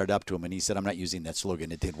 Someone brought it up to him, and he said, "I'm not using that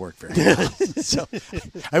slogan. It didn't work very well." So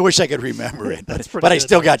I wish I could remember it, but I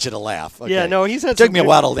still got you to laugh. Okay. Yeah, no, he's had Took some me a good-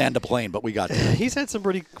 while to land the plane, but we got there. He's had some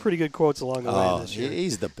pretty good quotes along the way this year.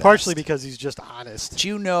 He's the best. Partially because he's just honest. Do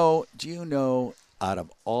you know? Out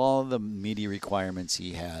of all the media requirements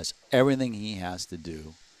he has, everything he has to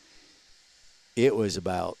do, it was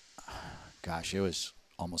about, it was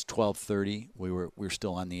almost 12:30. We were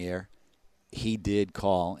still on the air. He did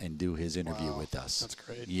call and do his interview with us. That's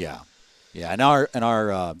great. Yeah, and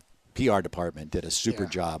our PR department did a super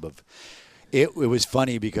job of. It was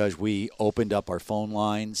funny because we opened up our phone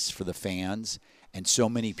lines for the fans, and so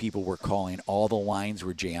many people were calling. All the lines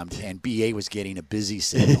were jammed, and BA was getting a busy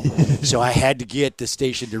signal. So I had to get the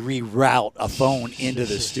station to reroute a phone into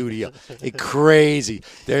the studio. Crazy.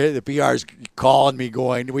 The PR's calling me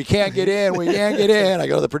going, we can't get in. I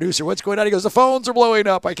go to the producer, what's going on? He goes, the phones are blowing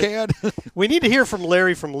up. I can't. We need to hear from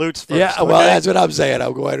Larry from Lutz first. Yeah, okay? well, that's what I'm saying.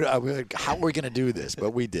 I'm going, how are we going to do this?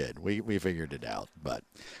 But we did. We figured it out. But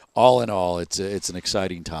all in all, it's an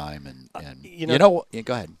exciting time. And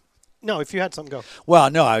go ahead. No, if you had something, go. Well,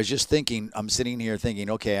 no, I was just thinking, I'm sitting here thinking,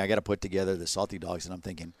 okay, I got to put together the Salty Dogs, and I'm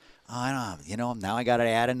thinking, now I got to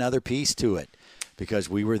add another piece to it because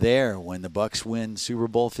we were there when the Bucks win Super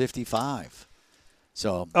Bowl 55.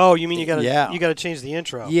 So. Oh, you mean you got to change the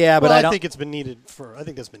intro? Yeah, but I think it's been needed I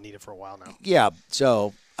think that's been needed for a while now. Yeah,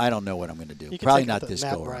 so I don't know what I'm going to do. You can probably take not the this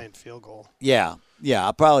Matt go around. Bryant field goal. Yeah,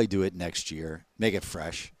 I'll probably do it next year. Make it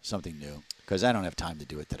fresh, something new. Because I don't have time to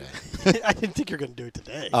do it today. I didn't think you were going to do it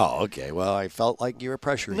today. Oh, okay. Well, I felt like you were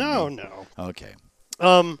pressuring me. No. Okay.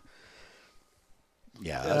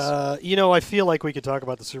 Yeah. I feel like we could talk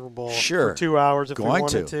about the Super Bowl for 2 hours if we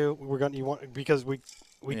wanted to. We're going because we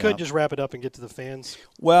could just wrap it up and get to the fans.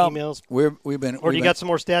 Emails. We've been. Or do you got some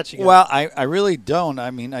more stats? Well, I really don't.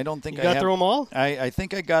 I mean, I don't think you got through them all. I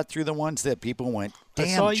think I got through the ones that people went.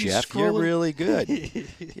 Damn, Jeff, you're really good.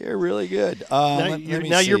 You're really good. Now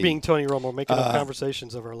you're being Tony Romo, making up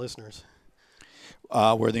conversations of our listeners.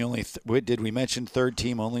 We're the only. Did we mention third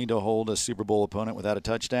team only to hold a Super Bowl opponent without a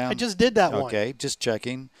touchdown? I just did that one. Okay, just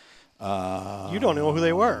checking. You don't know who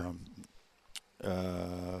they were.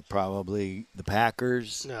 Probably the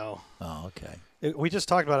Packers. No. Oh, okay. We just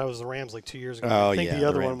talked about it was the Rams like 2 years ago. Oh, I think yeah, the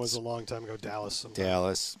other the one was a long time ago, Dallas.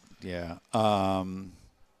 Dallas, yeah.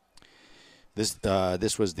 This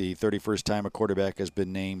was the 31st time a quarterback has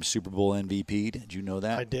been named Super Bowl MVP. Did you know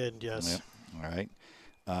that? I did, yes. Yeah. All right.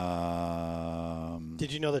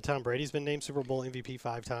 Did you know that Tom Brady's been named Super Bowl MVP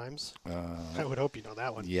 5 times? I would hope you know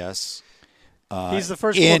that one. Yes. He's the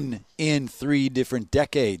first in 3 different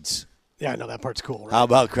decades. Yeah, I know that part's cool. Right? How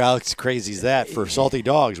about how crazy is that for Salty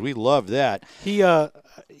Dogs? We love that. I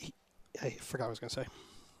forgot what I was going to say.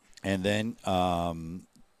 And then,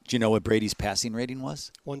 do you know what Brady's passing rating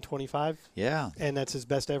was? 125. Yeah. And that's his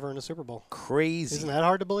best ever in a Super Bowl. Crazy. Isn't that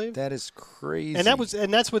hard to believe? That is crazy.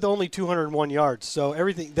 And that's with only 201 yards. So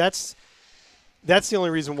everything that's the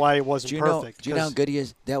only reason why it wasn't perfect. Do you know how good he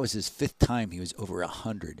is? That was his 5th time he was over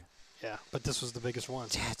 100. Yeah, but this was the biggest one.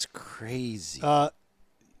 That's crazy.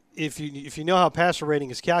 If you know how passer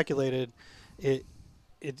rating is calculated, it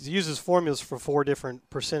uses formulas for 4 different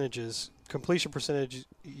percentages: completion percentage,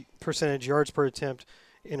 yards per attempt,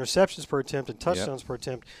 interceptions per attempt, and touchdowns per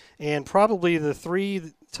attempt. And probably the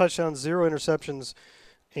 3 touchdowns, 0 interceptions,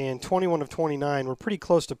 and 21 of 29 were pretty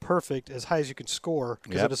close to perfect, as high as you could score.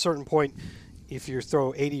 Because at a certain point, if you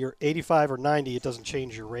throw 80 or 85 or 90, it doesn't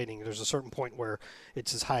change your rating. There's a certain point where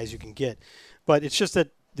it's as high as you can get. But it's just that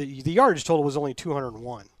the yardage total was only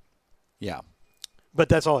 201. Yeah. But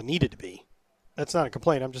that's all it needed to be. That's not a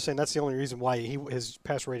complaint. I'm just saying that's the only reason why his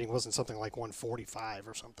pass rating wasn't something like 145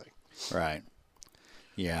 or something. Right.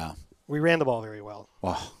 Yeah. We ran the ball very well.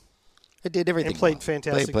 Wow. It did everything. And played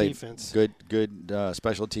fantastic defense. Good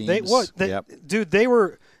special teams. Dude, they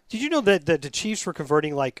were – did you know that the Chiefs were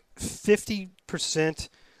converting like 50%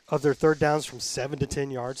 of their third downs from 7 to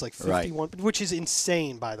 10 yards, like 51, which is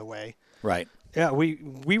insane, by the way. Right. Yeah,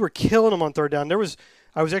 we were killing them on third down.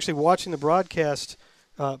 I was actually watching the broadcast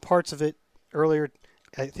parts of it earlier,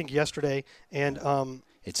 I think yesterday, and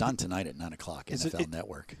it's on tonight at 9 o'clock. NFL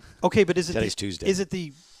Network. Okay, but today's Tuesday. Is it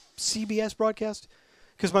the CBS broadcast?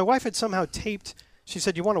 Because my wife had somehow taped. She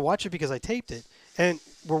said, "You want to watch it because I taped it." And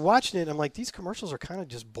we're watching it. And I'm like, these commercials are kind of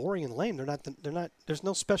just boring and lame. They're not. There's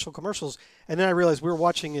no special commercials. And then I realized we were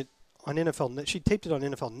watching it on NFL. She taped it on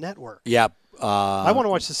NFL Network. Yeah. I want to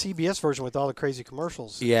watch the CBS version with all the crazy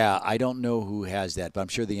commercials. Yeah, I don't know who has that, but I'm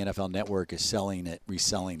sure the NFL Network is selling it,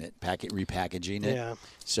 reselling it, repackaging it. Yeah.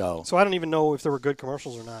 So I don't even know if there were good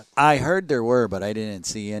commercials or not. I heard there were, but I didn't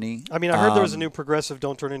see any. I mean, I heard there was a new Progressive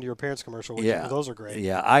 "Don't Turn Into Your Parents" commercial. Those are great.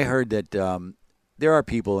 Yeah, I heard that there are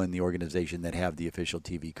people in the organization that have the official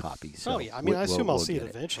TV copy. So I mean, I assume I'll see it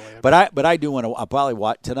eventually. But I do want to. I'll probably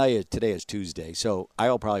watch today is Tuesday, so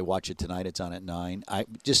I'll probably watch it tonight. It's on at 9.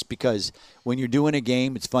 Just because when you're doing a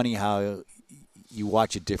game, it's funny how you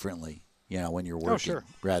watch it differently. When you're working,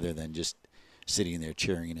 rather than just sitting there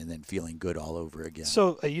cheering and then feeling good all over again.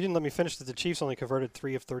 So you didn't let me finish that the Chiefs only converted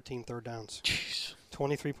 3 of 13 third downs. Jeez.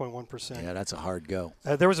 23.1%. Yeah, that's a hard go.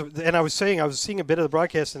 And I was seeing a bit of the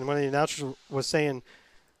broadcast, and one of the announcers was saying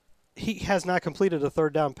he has not completed a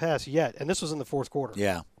third down pass yet, and this was in the fourth quarter.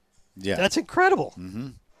 Yeah. Yeah. That's incredible.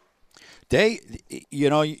 You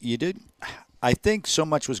did. I think so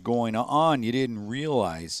much was going on, you didn't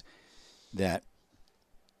realize that.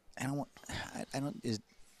 Is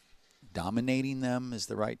dominating them is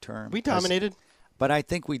the right term? We dominated. But I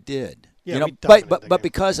think we did. Yeah, we dominated the but game.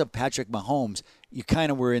 because of Patrick Mahomes, you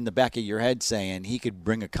kind of were in the back of your head saying he could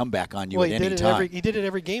bring a comeback on you at any time. He did it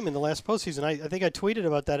every game in the last postseason. I think I tweeted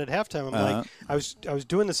about that at halftime. I'm like, I was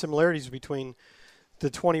doing the similarities between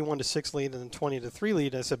the 21-6 lead and the 20-3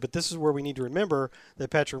 lead. And I said, but this is where we need to remember that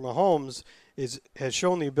Patrick Mahomes has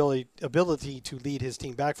shown the ability to lead his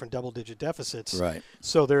team back from double-digit deficits. Right.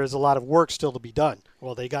 So there is a lot of work still to be done.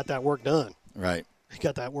 Well, they got that work done. Right. They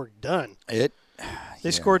got that work done. They Yeah.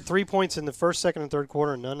 scored 3 points in the first, second, and third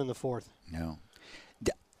quarter, and none in the fourth. No.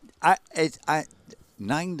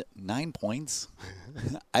 9 points.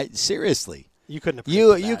 Seriously. You couldn't have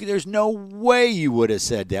predicted that. There's no way you would have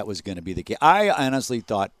said that was going to be the case. I honestly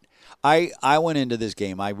thought I went into this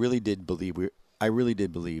game. I really did believe the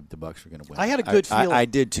Bucs were going to win. I had a good feeling. I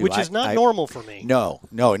did too, which is not normal for me. No.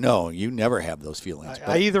 You never have those feelings.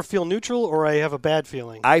 I either feel neutral or I have a bad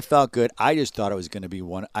feeling. I felt good. I just thought it was going to be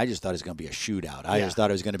one. I just thought it was going to be a shootout. I just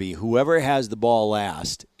thought it was going to be whoever has the ball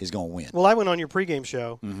last is going to win. Well, I went on your pregame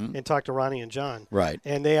show and talked to Ronnie and John. Right.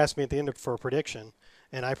 And they asked me at the end for a prediction,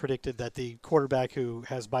 and I predicted that the quarterback who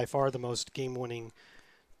has by far the most game-winning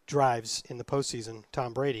drives in the postseason,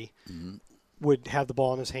 Tom Brady, would have the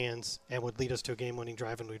ball in his hands and would lead us to a game-winning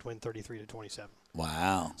drive, and we'd win 33-27.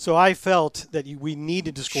 Wow. So I felt that we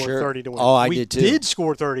needed to score 30 to win. Oh, I we did too. We did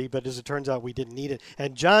score 30, but as it turns out, we didn't need it.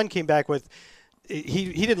 And John came back with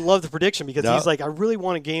he didn't love the prediction because he's like, I really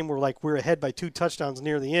want a game where we're ahead by 2 touchdowns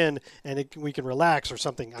near the end and we can relax or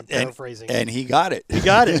something. I'm paraphrasing. And he got it. He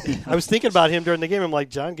got it. I was thinking about him during the game. I'm like,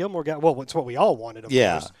 John Gilmore got it's what we all wanted. Of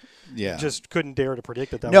course. Yeah. Just couldn't dare to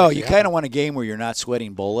predict that. No, you kind of want a game where you're not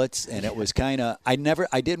sweating bullets, and it was kind of. I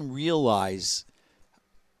didn't realize.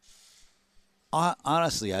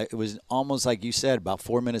 Honestly, it was almost like you said. About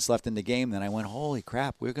 4 minutes left in the game, then I went, "Holy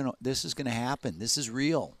crap! This is gonna happen. This is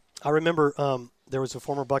real." I remember there was a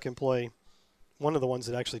former Buck employee, one of the ones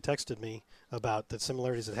that actually texted me about the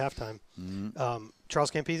similarities at halftime. Charles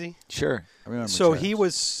Campese. Sure, I remember. So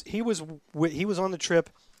Charles. he was on the trip,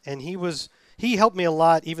 and he helped me a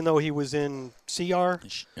lot, even though he was in CR.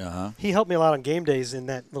 He helped me a lot on game days in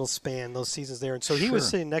that little span, those seasons there. And so he was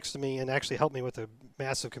sitting next to me and actually helped me with a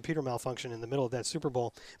massive computer malfunction in the middle of that Super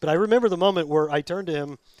Bowl. But I remember the moment where I turned to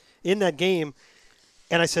him in that game,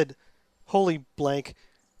 and I said, "Holy blank,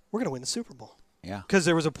 we're going to win the Super Bowl." Yeah. Because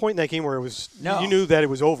there was a point in that game where you knew that it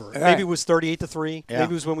was over. Right. Maybe it was 38-3. Yeah.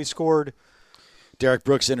 Maybe it was when we scored. Derek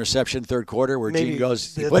Brooks' interception, third quarter, where Maybe Gene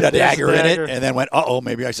goes, he the- put a the dagger in it, dagger. and then went,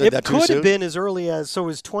 maybe I said that too soon. It could have been as early as, so it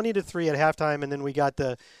was 20-3 at halftime, and then we got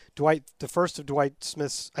the first of Dwight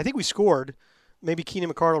Smith's. I think we scored, maybe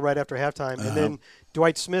Keenan McCardle right after halftime, and then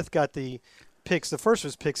Dwight Smith got the picks. The first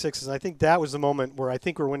was pick sixes, and I think that was the moment where I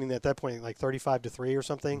think we're winning at that point, like 35-3 or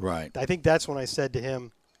something. Right. I think that's when I said to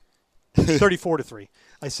him, 34-3.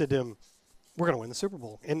 I said to him, "We're going to win the Super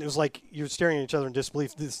Bowl," and it was like you're staring at each other in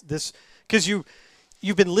disbelief. This because you've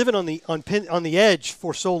been living on the edge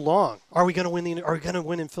for so long. Are we going to win? Are we going to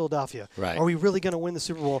win in Philadelphia? Right. Are we really going to win the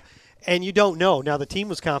Super Bowl? And you don't know. Now the team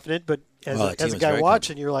was confident, but as a guy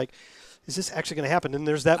watching, you're like, "Is this actually going to happen?" And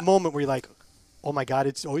there's that moment where you're like, "Oh my God,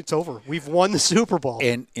 it's over. We've won the Super Bowl."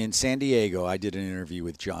 And in San Diego, I did an interview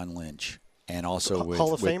with John Lynch, and also with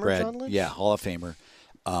Hall of Famer Brad, John Lynch? Yeah, Hall of Famer.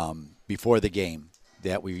 Before the game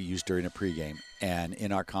that we used during a pregame, and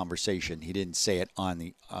in our conversation, he didn't say it on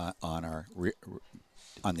the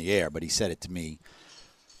air, but he said it to me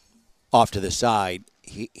off to the side.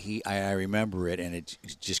 I remember it, and it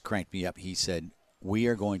just cranked me up. He said, "We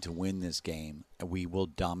are going to win this game, and we will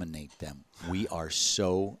dominate them. We are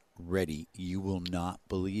so ready, you will not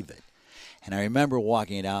believe it." And I remember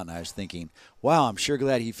walking it out, and I was thinking, wow, I'm sure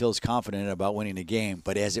glad he feels confident about winning the game.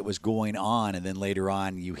 But as it was going on, and then later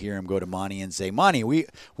on, you hear him go to Monty and say, "Monty, we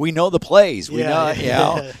know the plays. We know." You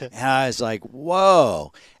know? And I was like,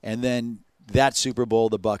 whoa. And then that Super Bowl,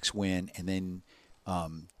 the Bucs win, and then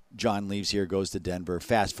John leaves here, goes to Denver.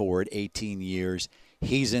 Fast forward 18 years.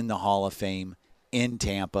 He's in the Hall of Fame in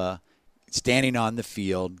Tampa, standing on the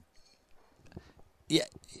field. Yeah,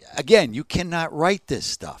 again, you cannot write this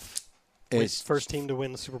stuff. It's first team to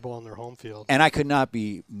win the Super Bowl on their home field. And I could not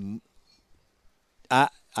be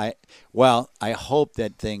I hope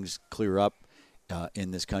that things clear up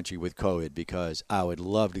in this country with COVID, because I would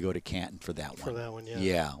love to go to Canton for that one. For that one, yeah.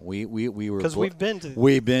 Yeah, we were, because we've been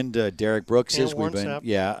to Derek Brooks's. We've been, Warnsap.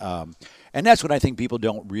 yeah, and that's what I think people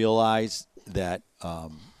don't realize, that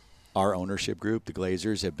our ownership group, the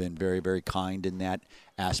Glazers, have been very, very kind in that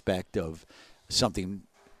aspect of something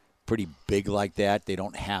pretty big like that. They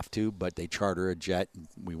don't have to, but they charter a jet. And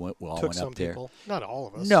we all went up there. People. Not all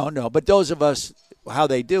of us. No, but those of us, how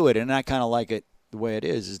they do it, and I kind of like it the way it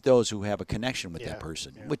is those who have a connection with that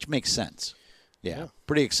person, which makes sense. Yeah,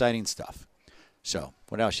 pretty exciting stuff. So,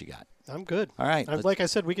 what else you got? I'm good. All right. Like I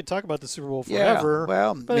said, we could talk about the Super Bowl forever.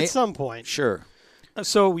 But at some point, sure.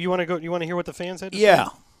 So you want to go? You want to hear what the fans had to say? Yeah.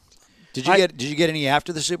 Did you get any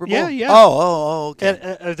after the Super Bowl? Yeah. Oh,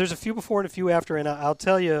 okay. And, there's a few before and a few after, and I'll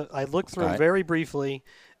tell you, I looked through them very briefly,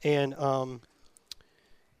 and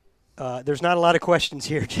there's not a lot of questions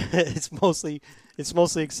here. It's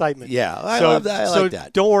mostly excitement. Yeah, I love that. I like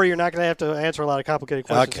that. Don't worry, you're not going to have to answer a lot of complicated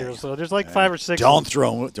questions here. So there's like 5 or 6. Don't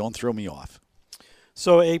throw me off.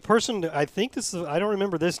 So a person, I think this is, I don't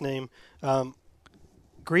remember this name.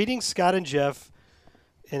 Greetings, Scott and Jeff,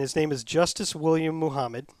 and his name is Justice William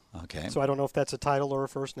Muhammad. Okay. So I don't know if that's a title or a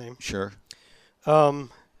first name. Sure.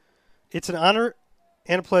 It's an honor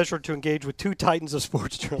and a pleasure to engage with two titans of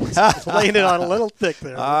sports journalism. Laying it on a little thick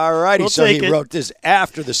there. All righty. So he wrote this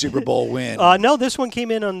after the Super Bowl win. No, this one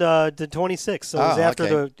came in on the 26th, so it was after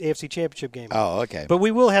the AFC Championship game. Oh, okay. But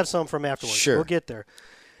we will have some from afterwards. Sure. We'll get there.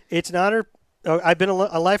 It's an honor. I've been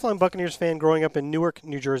a lifelong Buccaneers fan growing up in Newark,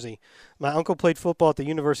 New Jersey. My uncle played football at the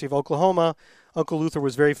University of Oklahoma. Uncle Luther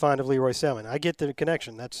was very fond of Leroy Selmon. I get the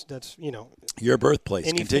connection. That's your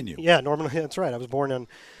birthplace. Continue. Yeah, Norman. That's right. I was born on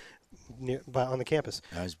the campus.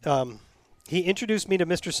 He introduced me to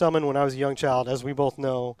Mr. Selmon when I was a young child. As we both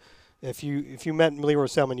know, if you met Leroy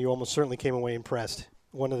Selmon, you almost certainly came away impressed.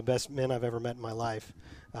 One of the best men I've ever met in my life.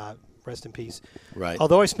 Rest in peace. Right.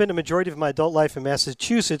 Although I spent a majority of my adult life in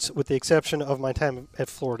Massachusetts, with the exception of my time at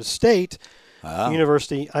Florida State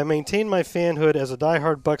University, I maintained my fanhood as a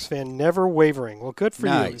diehard Bucs fan, never wavering. Well, good for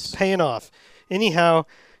you. It's paying off. Anyhow,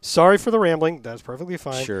 sorry for the rambling. That's perfectly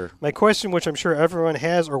fine. Sure. My question, which I'm sure everyone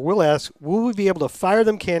has or will ask, will we be able to fire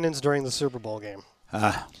them cannons during the Super Bowl game?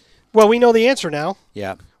 Well, we know the answer now.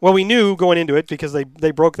 Yeah. Well, we knew going into it because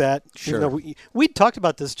they broke that. Sure. We talked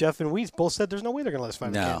about this, Jeff, and we both said there's no way they're going to let us fire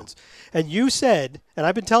the cannons. And you said, and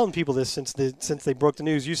I've been telling people this since they broke the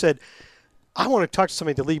news, you said, I want to talk to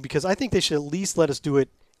somebody at the league because I think they should at least let us do it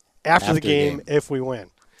after the game if we win.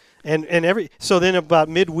 So then about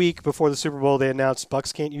midweek before the Super Bowl, they announced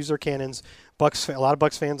Bucs can't use their cannons. A lot of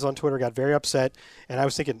Bucs fans on Twitter got very upset, and I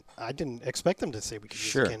was thinking I didn't expect them to say we could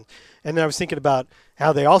use the cannon. And then I was thinking about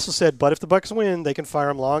how they also said, but if the Bucs win, they can fire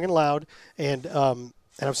them long and loud. And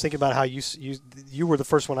I was thinking about how you were the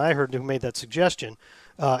first one I heard who made that suggestion,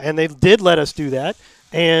 and they did let us do that.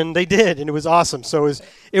 And they did, and it was awesome. So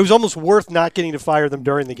it was almost worth not getting to fire them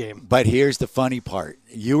during the game. But here's the funny part.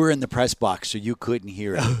 You were in the press box, so you couldn't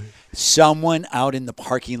hear it. Someone out in the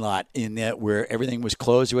parking lot where everything was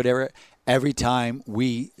closed or whatever, every time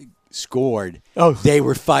we scored, they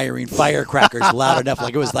were firing firecrackers loud enough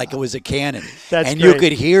like it was a cannon. That's and great. You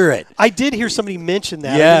could hear it. I did hear somebody mention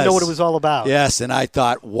that. Yes. I didn't know what it was all about. Yes, and I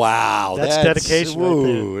thought, wow. That's dedication right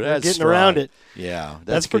there. That's getting strong. Around it. Yeah.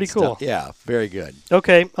 That's pretty cool. Stuff. Yeah, very good.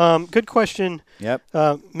 Okay, good question. Yep.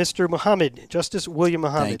 Mr. Muhammad, Justice William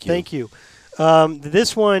Muhammad. Thank you.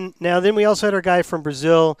 This one, now then we also had our guy from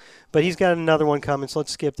Brazil, but he's got another one coming, so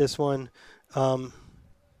let's skip this one. Never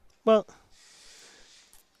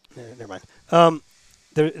mind.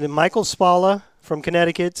 The Michael Spalla from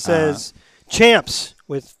Connecticut says, champs,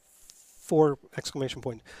 with 4 exclamation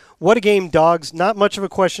points. What a game, dogs. Not much of a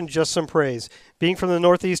question, just some praise. Being from the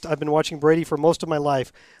Northeast, I've been watching Brady for most of my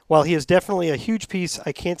life. While he is definitely a huge piece,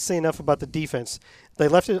 I can't say enough about the defense. They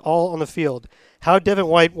left it all on the field. How Devin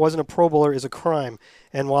White wasn't a Pro Bowler is a crime.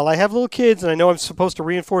 And while I have little kids and I know I'm supposed to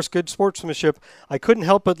reinforce good sportsmanship, I couldn't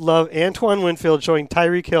help but love Antoine Winfield showing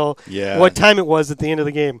Tyreek Hill what time it was at the end of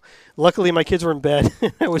the game. Luckily, my kids were in bed.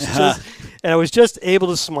 I was just able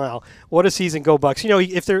to smile. What a season, go Bucs! You know,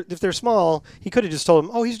 if they're small, he could have just told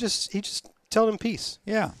them, he just telling them peace.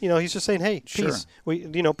 Yeah. You know, he's just saying, hey, peace.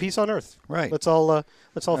 Peace on earth. Right. Let's all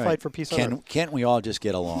fight for peace on earth. Can't we all just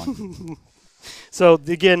get along? So,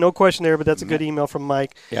 again, no question there, but that's a good email from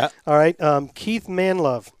Mike. Yeah. All right. Keith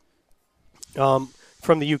Manlove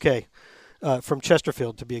from the UK, from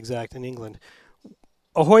Chesterfield, to be exact, in England.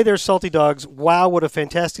 Ahoy there, Salty Dogs. Wow, what a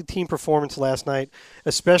fantastic team performance last night,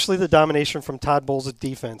 especially the domination from Todd Bowles'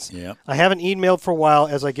 defense. Yep. I haven't emailed for a while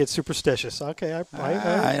as I get superstitious. Okay,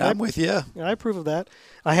 I'm with you. I approve of that.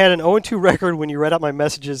 I had an 0-2 record when you read out my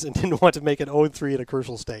messages and didn't want to make it 0-3 at a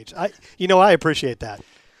crucial stage. I appreciate that.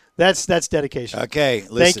 That's dedication. Okay,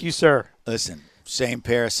 listen. Thank you, sir. Listen, same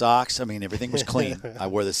pair of socks. I mean, everything was clean. I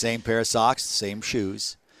wore the same pair of socks, the same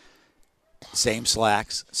shoes. Same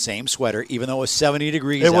slacks, same sweater. Even though it was 70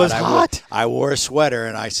 degrees It out, was hot. I wore a sweater,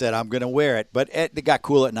 and I said I'm going to wear it. But it got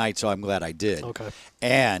cool at night, so I'm glad I did. Okay.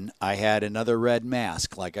 And I had another red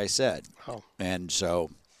mask, like I said. Oh. And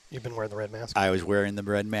so You've been wearing the red mask. I was wearing the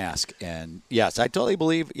red mask. And, yes, I totally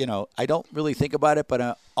believe, I don't really think about it,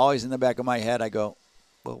 but always in the back of my head I go,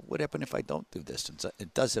 well, what happened if I don't do this? And so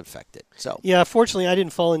it does affect it. So Yeah, fortunately, I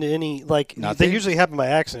didn't fall into any, they Nothing? usually happen by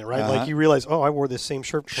accident, right? Uh-huh. Like you realize, I wore this same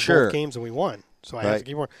shirt for Sure. both games and we won. So I have Right. to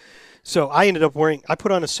keep wearing. So I ended up I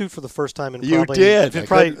put on a suit for the first time in You probably, did.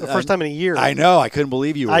 probably the first time in a year. I know. I couldn't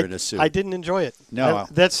believe you were in a suit. I didn't enjoy it. No.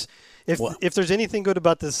 That's Well- if there's anything good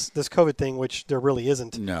about this COVID thing, which there really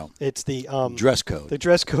isn't. No. It's the Dress code. The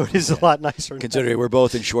dress code is a lot nicer. Considering we're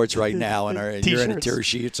both in shorts right now and you're in a T-shirts.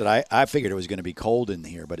 t-shirts, and I figured it was going to be cold in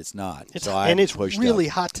here, but it's not. It's so I and it's pushed really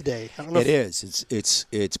up. hot today. I don't know It is.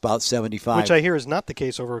 It's about 75. which I hear is not the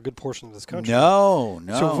case over a good portion of this country. No.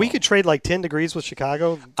 So if we could trade like 10 degrees with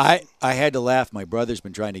Chicago, I had to laugh. My brother's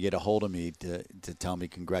been trying to get a hold of me to tell me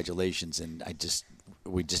congratulations, and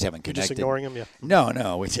we just haven't you're connected. just ignoring him, yeah.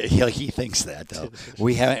 No, he thinks that though.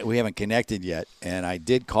 we haven't connected yet, and I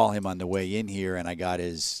did call him on the way in here, and I got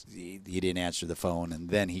he didn't answer the phone, and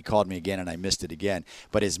then he called me again, and I missed it again.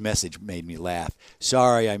 But his message made me laugh.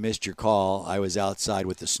 Sorry, I missed your call. I was outside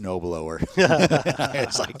with the snowblower.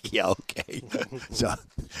 It's like, yeah, okay. So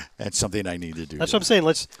that's something I need to do. That's what I'm saying.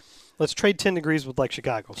 Let's trade 10 degrees with like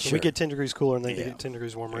Chicago. So Sure. we get 10 degrees cooler and they Yeah. get 10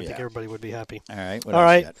 degrees warmer. I think Yeah. everybody would be happy. All right. What All else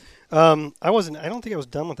right. you got? I don't think I was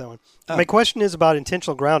done with that one. My question is about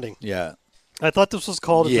intentional grounding. Yeah. I thought this was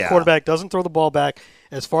called if the Yeah. quarterback doesn't throw the ball back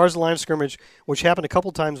as far as the line of scrimmage, which happened a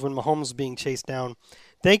couple times when Mahomes was being chased down.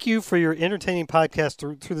 Thank you for your entertaining podcast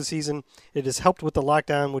through the season. It has helped with the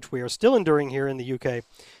lockdown, which we are still enduring here in the UK.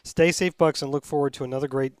 Stay safe, Bucks, and look forward to another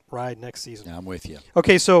great ride next season. I'm with you.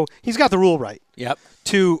 Okay, so he's got the rule right. Yep.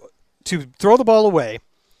 To throw the ball away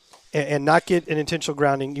and not get an intentional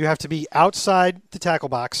grounding, you have to be outside the tackle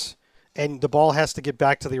box, and the ball has to get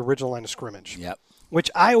back to the original line of scrimmage. Yep. Which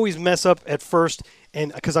I always mess up at first,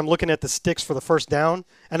 and because I'm looking at the sticks for the first down,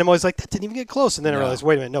 and I'm always like, that didn't even get close. And then I No. realize,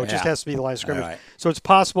 wait a minute, no, it just Yeah. has to be the line of scrimmage. All right. So it's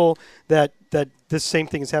possible that this same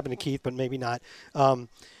thing has happened to Keith, but maybe not.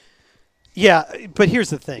 Yeah, but here's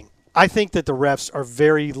the thing. I think that the refs are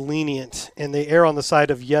very lenient, and they err on the side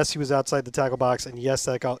of yes, he was outside the tackle box, and yes,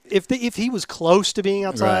 that goal. If he was close to being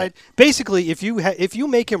outside, Right. basically, if you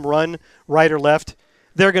make him run right or left,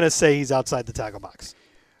 they're going to say he's outside the tackle box,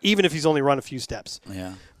 even if he's only run a few steps.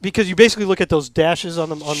 Yeah. Because you basically look at those dashes on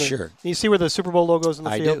the Sure. You see where the Super Bowl logo is in the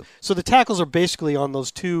I field. do. So the tackles are basically on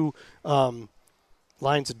those two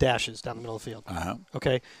lines of dashes down the middle of the field. Uh-huh.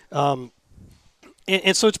 Okay,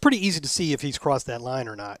 and so it's pretty easy to see if he's crossed that line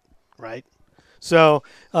or not, right? So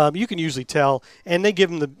you can usually tell, and they give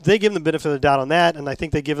him the benefit of the doubt on that, and I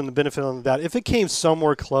think they give him the benefit of the doubt if it came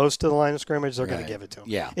somewhere close to the line of scrimmage, they're going Right. to give it to him.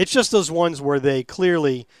 Yeah. It's just those ones where they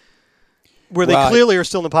clearly Well, clearly are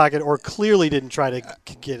still in the pocket or clearly didn't try to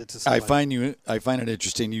get it to somebody. I find it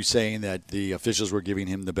interesting you saying that the officials were giving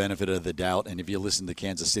him the benefit of the doubt, and if you listen to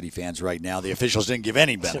Kansas City fans right now, the officials didn't give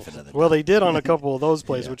any benefit of the doubt. Well, they did on a couple of those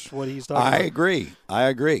plays, which is what he's talking I about.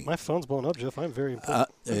 agree. My phone's blowing up, Jeff. I'm very important.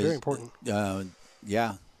 I'm very important.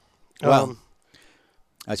 Yeah. Well, Um,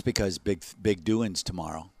 that's because big doings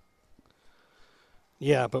tomorrow.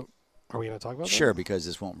 Yeah, but are we going to talk about Sure, because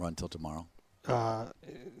this won't run till tomorrow. that?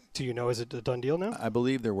 Do you know, is it a done deal now? I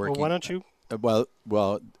believe they're working. Well, why don't you?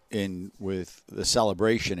 Well, with the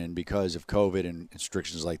celebration and because of COVID and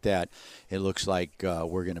restrictions like that, it looks like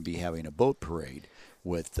we're going to be having a boat parade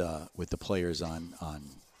with the players on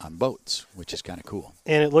boats, which is kind of cool.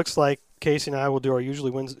 And it looks like Casey and I will do our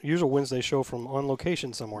usual Wednesday show from on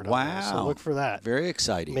location somewhere down there. So Wow. look for that. Very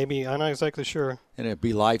exciting. Maybe, I'm not exactly sure. And it'll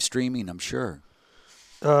be live streaming, I'm sure.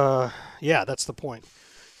 Yeah, that's the point.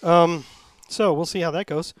 So we'll see how that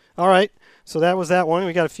goes. All right. So that was that one.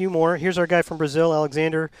 We got a few more. Here's our guy from Brazil,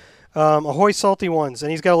 Alexander. Ahoy salty ones.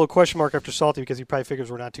 And he's got a little question mark after salty because he probably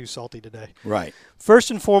figures we're not too salty today. Right.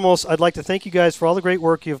 First and foremost, I'd like to thank you guys for all the great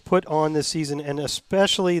work you've put on this season and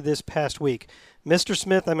especially this past week. Mr.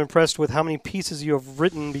 Smith, I'm impressed with how many pieces you have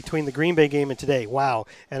written between the Green Bay game and today. Wow.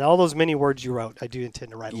 And all those many words you wrote. I do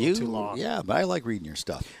intend to write a little too long. Yeah, but I like reading your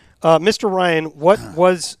stuff. Mr. Ryan, what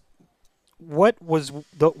was with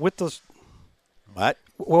those What?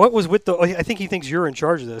 What was with the? I think he thinks you're in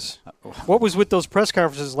charge of this. What was with those press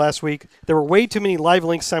conferences last week? There were way too many live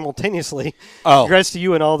links simultaneously. Oh. Congrats to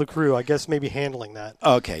you and all the crew. I guess maybe handling that.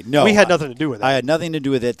 Okay, no. We had nothing to do with that. I had nothing to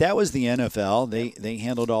do with it. That was the NFL. They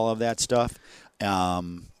handled all of that stuff.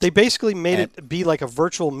 They basically made it be like a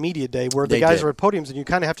virtual media day where the guys did. are at podiums and you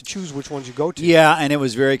kind of have to choose which ones you go to. Yeah, and it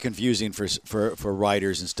was very confusing for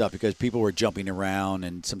writers and stuff because people were jumping around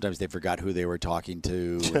and sometimes they forgot who they were talking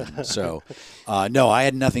to. And so, no, I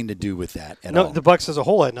had nothing to do with that at all. No, the Bucks as a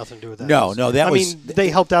whole had nothing to do with that. No, that I was. mean, they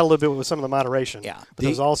helped out a little bit with some of the moderation. Yeah. But it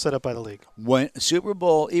was all set up by the league. When Super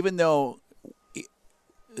Bowl, even though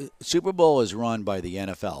Super Bowl is run by the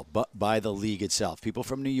NFL, but by the league itself. People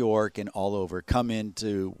from New York and all over come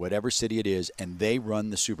into whatever city it is, and they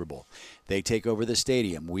run the Super Bowl. They take over the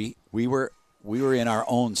stadium. We were in our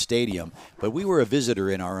own stadium, but we were a visitor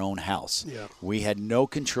in our own house. Yeah. We had no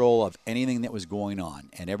control of anything that was going on,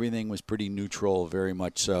 and everything was pretty neutral, very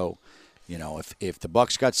much so. You know, if the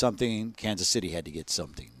Bucks got something, Kansas City had to get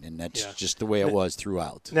something, and that's just the way it was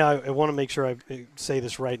throughout. Now, I want to make sure I say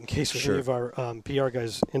this right in case Sure. any of our PR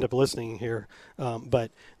guys end up listening here.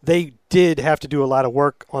 But they did have to do a lot of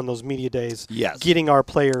work on those media days, Yes. getting our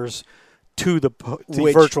players to the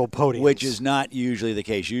virtual podium. Which is not usually the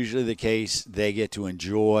case. Usually the case, they get to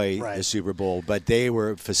enjoy the Super Bowl, but they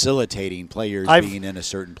were facilitating players being in a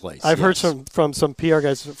certain place. I've heard from some PR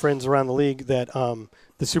guys, friends around the league, that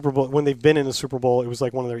the Super Bowl, when they've been in the Super Bowl, it was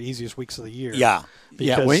like one of their easiest weeks of the year. Yeah.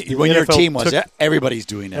 Because when your team was, everybody's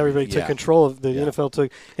doing it. Everybody took control of the NFL.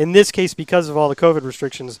 Took in this case, because of all the COVID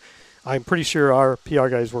restrictions, I'm pretty sure our PR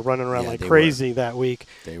guys were running around like crazy that week,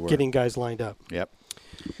 getting guys lined up. Yep.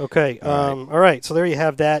 Okay. All right. So there you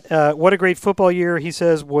have that. What a great football year, he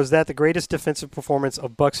says. Was that the greatest defensive performance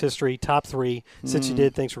of Bucks history? Top 3. Since you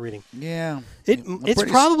did, thanks for reading. Yeah. It's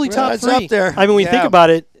probably top 3. It's up there. I mean, when you think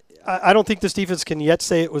about it, I don't think this defense can yet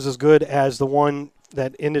say it was as good as the one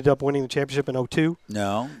that ended up winning the championship in 2002.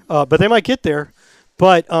 No. But they might get there.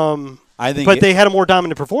 But they had a more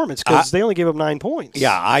dominant performance because they only gave up 9 points.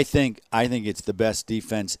 Yeah, I think it's the best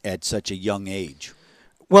defense at such a young age.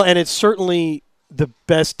 Well, and it's certainly the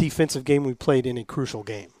best defensive game we played in a crucial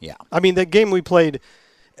game. Yeah. I mean, the game we played,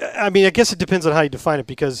 I mean, I guess it depends on how you define it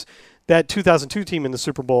because that 2002 team in the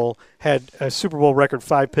Super Bowl had a Super Bowl record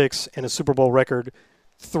 5 picks and a Super Bowl record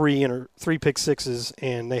 3 pick sixes,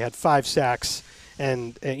 and they had 5 sacks.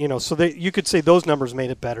 And so you could say those numbers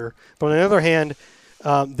made it better. But on the other hand,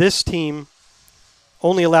 this team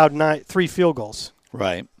only allowed 3 field goals.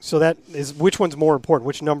 Right. So that is which one's more important?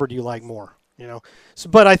 Which number do you like more?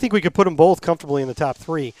 But I think we could put them both comfortably in the top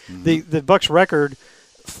 3. Mm-hmm. The Bucks record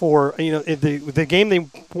for the game they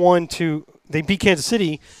won they beat Kansas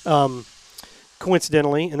City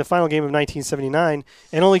coincidentally in the final game of 1979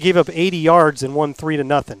 and only gave up 80 yards and won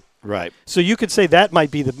 3-0. Right. So you could say that might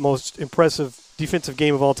be the most impressive defensive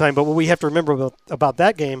game of all time. But what we have to remember about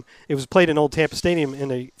that game, it was played in Old Tampa Stadium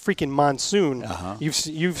in a freaking monsoon. Uh-huh.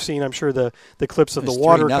 You've seen, I'm sure, the clips of the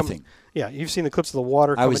water. 3-0. Yeah, you've seen the clips of the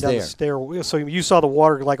water coming down there. the stair. So you saw the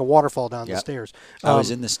water like a waterfall down the stairs. I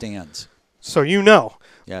was in the stands. So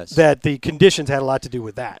that the conditions had a lot to do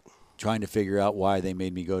with that. Trying to figure out why they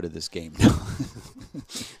made me go to this game.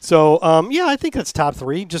 So, I think that's top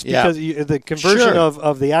 3 just because the conversion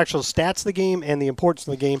of the actual stats of the game and the importance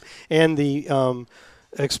of the game and the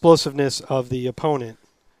explosiveness of the opponent.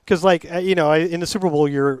 Because, in the Super Bowl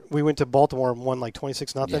year, we went to Baltimore and won like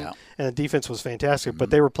 26-0, and the defense was fantastic, but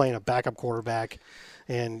they were playing a backup quarterback,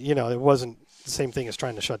 and, it wasn't the same thing as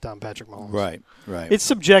trying to shut down Patrick Mahomes. Right. It's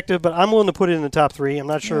subjective, but I'm willing to put it in the top 3. I'm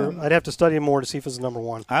not sure. I'd have to study it more to see if it's number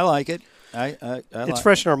 1. I like it. It's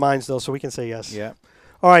fresh in our minds, though, so we can say yes. Yeah.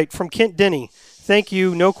 All right, from Kent Denny. Thank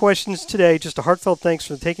you. No questions today. Just a heartfelt thanks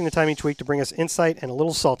for taking the time each week to bring us insight and a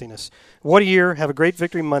little saltiness. What a year. Have a great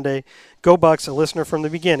Victory Monday. Go Bucks, a listener from the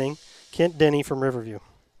beginning. Kent Denny from Riverview.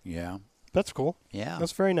 Yeah. That's cool. Yeah.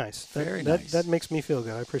 That's very nice. Very nice. That makes me feel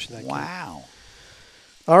good. I appreciate that. Wow.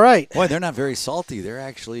 Kent. All right. Boy, they're not very salty. They're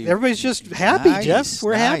actually... Everybody's just happy, nice, Jeff.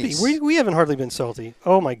 We're happy. We haven't hardly been salty.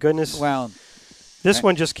 Oh, my goodness. Well... This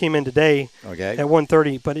one just came in today at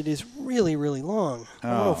 1:30, but it is really, really long.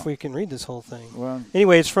 I don't know if we can read this whole thing. Well,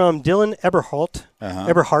 anyway, it's from Dylan Eberhardt.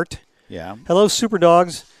 Eberhardt. Yeah. Hello, Super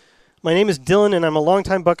Dogs. My name is Dylan, and I'm a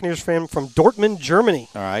longtime Buccaneers fan from Dortmund, Germany.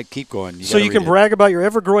 All right, keep going. So you can brag about your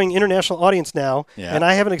ever-growing international audience now, and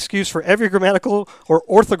I have an excuse for every grammatical or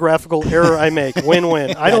orthographical error I make.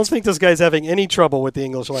 Win-win. I don't think this guy's having any trouble with the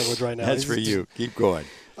English language right now. That's for you. Keep going.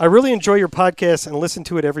 I really enjoy your podcast and listen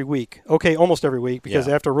to it every week. Okay, almost every week, because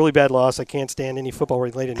after a really bad loss, I can't stand any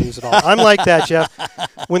football-related news at all. I'm like that, Jeff.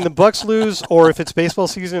 When the Bucks lose, or if it's baseball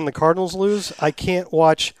season and the Cardinals lose, I can't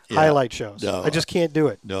watch highlight shows. No, I just can't do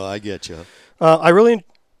it. No, I get you.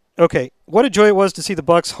 Okay, what a joy it was to see the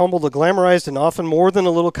Bucks humble the glamorized and often more than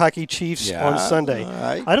a little cocky Chiefs on Sunday.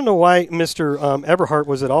 I don't know why Mr. Eberhardt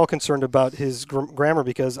was at all concerned about his grammar,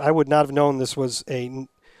 because I would not have known this was a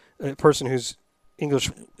person who's English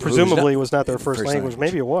presumably was not their first language.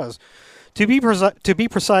 Maybe it was. To be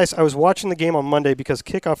precise, I was watching the game on Monday because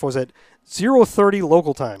kickoff was at 0:30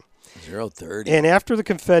 local time. 0:30. And after the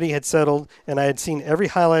confetti had settled, and I had seen every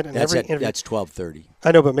highlight and every interview. That's 12:30.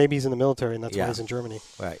 I know, but maybe he's in the military, and that's why he's in Germany.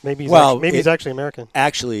 Right. Maybe he's actually American.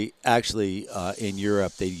 Actually, in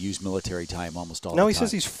Europe, they use military time almost all the time. No, he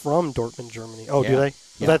says he's from Dortmund, Germany. Oh, do they?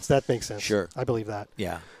 Yeah. Well, that makes sense. Sure. I believe that.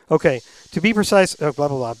 Yeah. Okay, to be precise, blah, blah,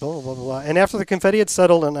 blah, blah, blah, blah, blah. And after the confetti had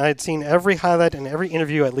settled and I had seen every highlight and every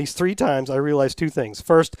interview at least 3 times, I realized 2 things.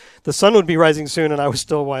 First, the sun would be rising soon and I was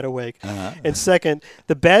still wide awake. And second,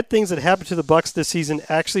 the bad things that happened to the Bucs this season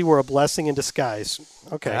actually were a blessing in disguise.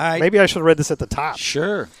 Okay, maybe I should have read this at the top.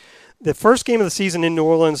 Sure. The first game of the season in New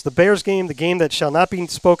Orleans, the Bears game, the game that shall not be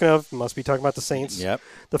spoken of, must be talking about the Saints. Yep.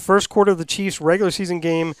 The first quarter of the Chiefs' regular season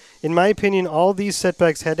game, in my opinion, all these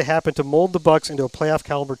setbacks had to happen to mold the Bucs into a playoff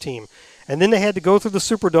caliber team. And then they had to go through the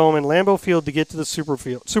Superdome and Lambeau Field to get to the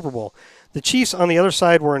Super Bowl. The Chiefs, on the other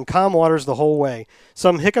side, were in calm waters the whole way.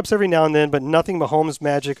 Some hiccups every now and then, but nothing Mahomes'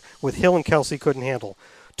 magic with Hill and Kelsey couldn't handle.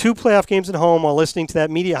 2 playoff games at home while listening to that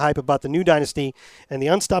media hype about the new dynasty and the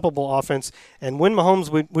unstoppable offense, and when Mahomes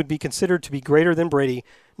would be considered to be greater than Brady,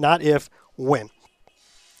 not if, when.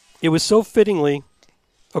 It was so fittingly,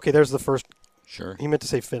 okay, there's the first. Sure. He meant to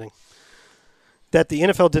say fitting. That the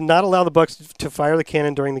NFL did not allow the Bucs to fire the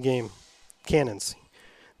cannon during the game. Cannons.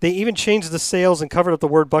 They even changed the sails and covered up the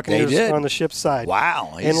word Buccaneers on the ship's side.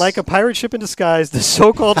 Wow. And like a pirate ship in disguise, the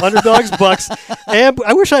so-called underdogs Bucs. And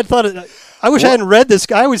I wish I'd thought it. I wish I hadn't read this.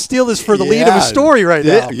 I would steal this for the lead of a story right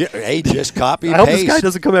now. Yeah. Hey, just copy and I hope paste. this guy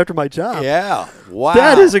doesn't come after my job. Yeah. Wow.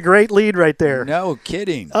 That is a great lead right there. No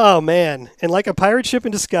kidding. Oh, man. And like a pirate ship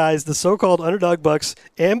in disguise, the so-called underdog Bucs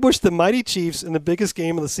ambushed the mighty Chiefs in the biggest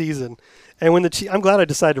game of the season. And when I'm glad I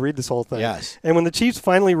decided to read this whole thing. Yes. And when the Chiefs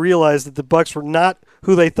finally realized that the Bucs were not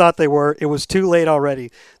who they thought they were, it was too late already.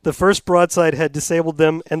 The first broadside had disabled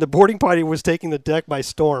them, and the boarding party was taking the deck by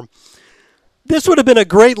storm. This would have been a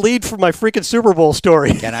great lead for my freaking Super Bowl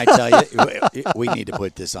story. Can I tell you, we need to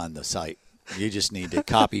put this on the site. You just need to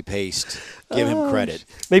copy, paste, give him credit.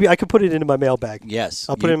 Maybe I could put it into my mailbag. Yes.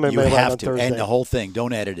 I'll put it in my mailbag on Thursday. And the whole thing.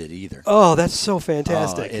 Don't edit it either. Oh, that's so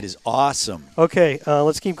fantastic. It is awesome. Okay,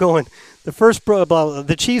 let's keep going.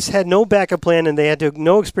 The Chiefs had no backup plan, and they had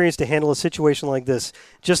no experience to handle a situation like this.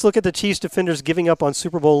 Just look at the Chiefs defenders giving up on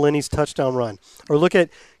Super Bowl Lenny's touchdown run. Or look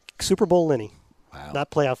at Super Bowl Lenny. Wow.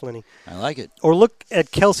 Not playoff Lenny. I like it. Or look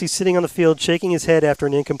at Kelsey sitting on the field shaking his head after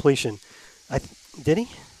an incompletion. Did he?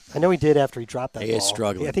 I know he did after he dropped that ball. He is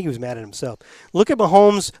struggling. I think he was mad at himself. Look at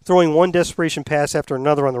Mahomes throwing one desperation pass after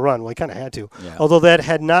another on the run. Well, he kind of had to, although that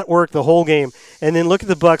had not worked the whole game. And then look at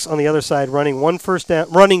the Bucs on the other side running one first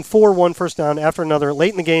down after another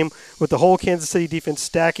late in the game with the whole Kansas City defense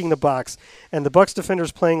stacking the box. And the Bucs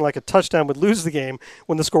defenders playing like a touchdown would lose the game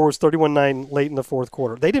when the score was 31-9 late in the fourth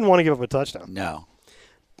quarter. They didn't want to give up a touchdown. No.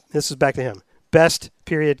 This is back to him. Best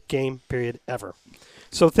game ever.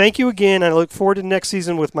 So thank you again. I look forward to next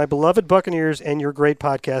season with my beloved Buccaneers and your great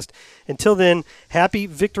podcast. Until then, happy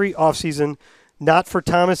victory offseason. Not for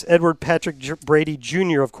Thomas Edward Patrick Brady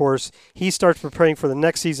Jr., of course. He starts preparing for the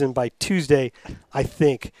next season by Tuesday. I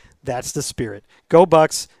think that's the spirit. Go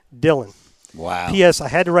Bucs, Dylan. Wow. P.S. I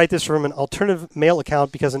had to write this from an alternative mail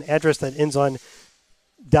account because an address that ends on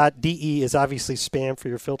 .de is obviously spam for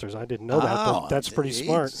your filters. I didn't know that, but that's pretty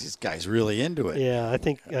smart. This guy's really into it. Yeah, I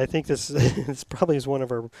think this probably is one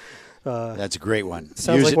of our. That's a great one.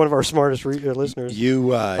 Sounds like one of our smartest listeners.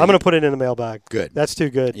 I'm going to put it in the mailbag. Good. That's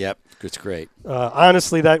too good. Yep, it's great.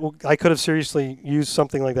 Honestly, I could have seriously used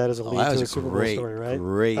something like that as a lead to a Super Bowl story, right?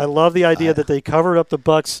 Great. I love the idea that they covered up the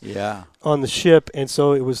Bucs on the ship, and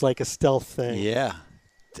so it was like a stealth thing. Yeah.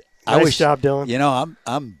 Nice job, Dylan. You know,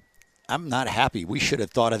 I'm not happy. We should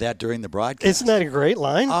have thought of that during the broadcast. Isn't that a great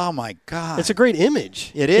line? Oh, my God. It's a great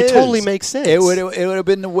image. It is. It totally makes sense. It would have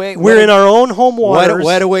been the way. We're in our own home waters.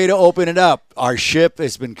 What a way to open it up. Our ship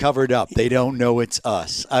has been covered up. They don't know it's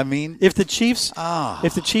us. I mean. If the Chiefs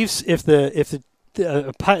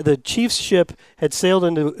ship had sailed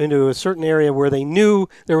into a certain area where they knew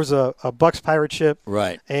there was a Bucs pirate ship.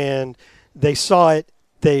 Right. And they saw it,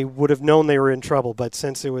 they would have known they were in trouble. But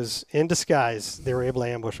since it was in disguise, they were able to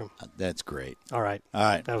ambush them. That's great. All right.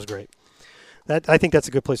 That was great. I think that's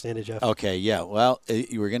a good place to end it, Jeff. Okay, yeah. Well,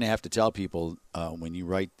 you were going to have to tell people when you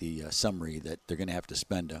write the summary that they're going to have to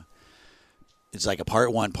spend it's like a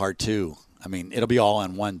part 1, part 2. I mean, it'll be all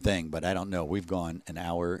on one thing, but I don't know. We've gone an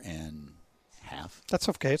hour and a half. That's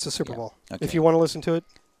okay. It's a Super Bowl. Okay. If you want to listen to it,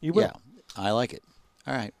 you will. Yeah, I like it.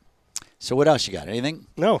 All right. So what else you got? Anything?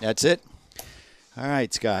 No. That's it? All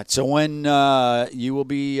right, Scott. So when you will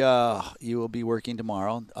be working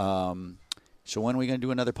tomorrow, So when are we going to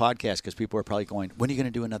do another podcast? Because people are probably going, when are you going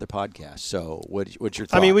to do another podcast? So what's your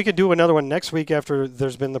thought? I mean, we could do another one next week after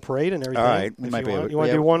there's been the parade and everything. All right. You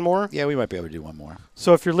want to do one more? Yeah, we might be able to do one more.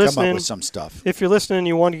 So if you're listening, come up with some stuff. If you're listening and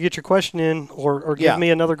you want to get your question in or give me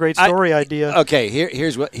another great story idea. Okay,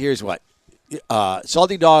 here's what.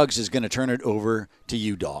 Salty Dogs is going to turn it over to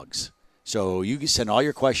you dogs. So you can send all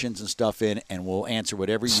your questions and stuff in, and we'll answer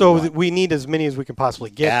whatever you want. So we need as many as we can possibly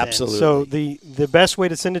get. Absolutely. Then. So the best way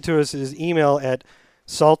to send it to us is email at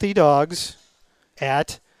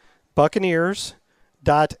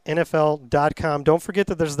saltydogs@buccaneers.nfl.com. Don't forget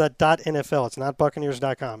that there's that .nfl. It's not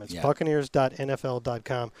buccaneers.com. It's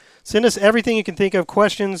buccaneers.nfl.com. Send us everything you can think of,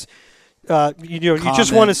 questions. You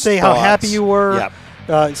just want to say how happy you were. Yep.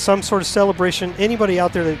 Some sort of celebration. Anybody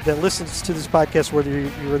out there that listens to this podcast, whether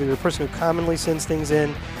you're a person who commonly sends things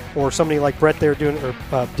in, or somebody like Brett there doing it, or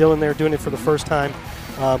Dylan there doing it for the first time,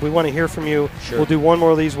 we want to hear from you. Sure. We'll do one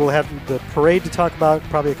more of these. We'll have the parade to talk about,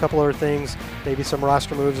 probably a couple other things, maybe some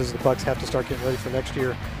roster moves as the Bucs have to start getting ready for next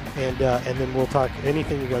year, and then we'll talk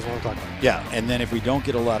anything you guys want to talk about. Yeah, and then if we don't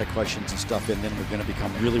get a lot of questions and stuff in, then we're going to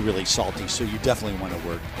become really, really salty. So you definitely want to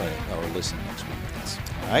work or listen next week.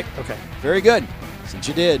 All right? Okay. Very good. Since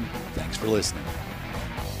you did, thanks for listening.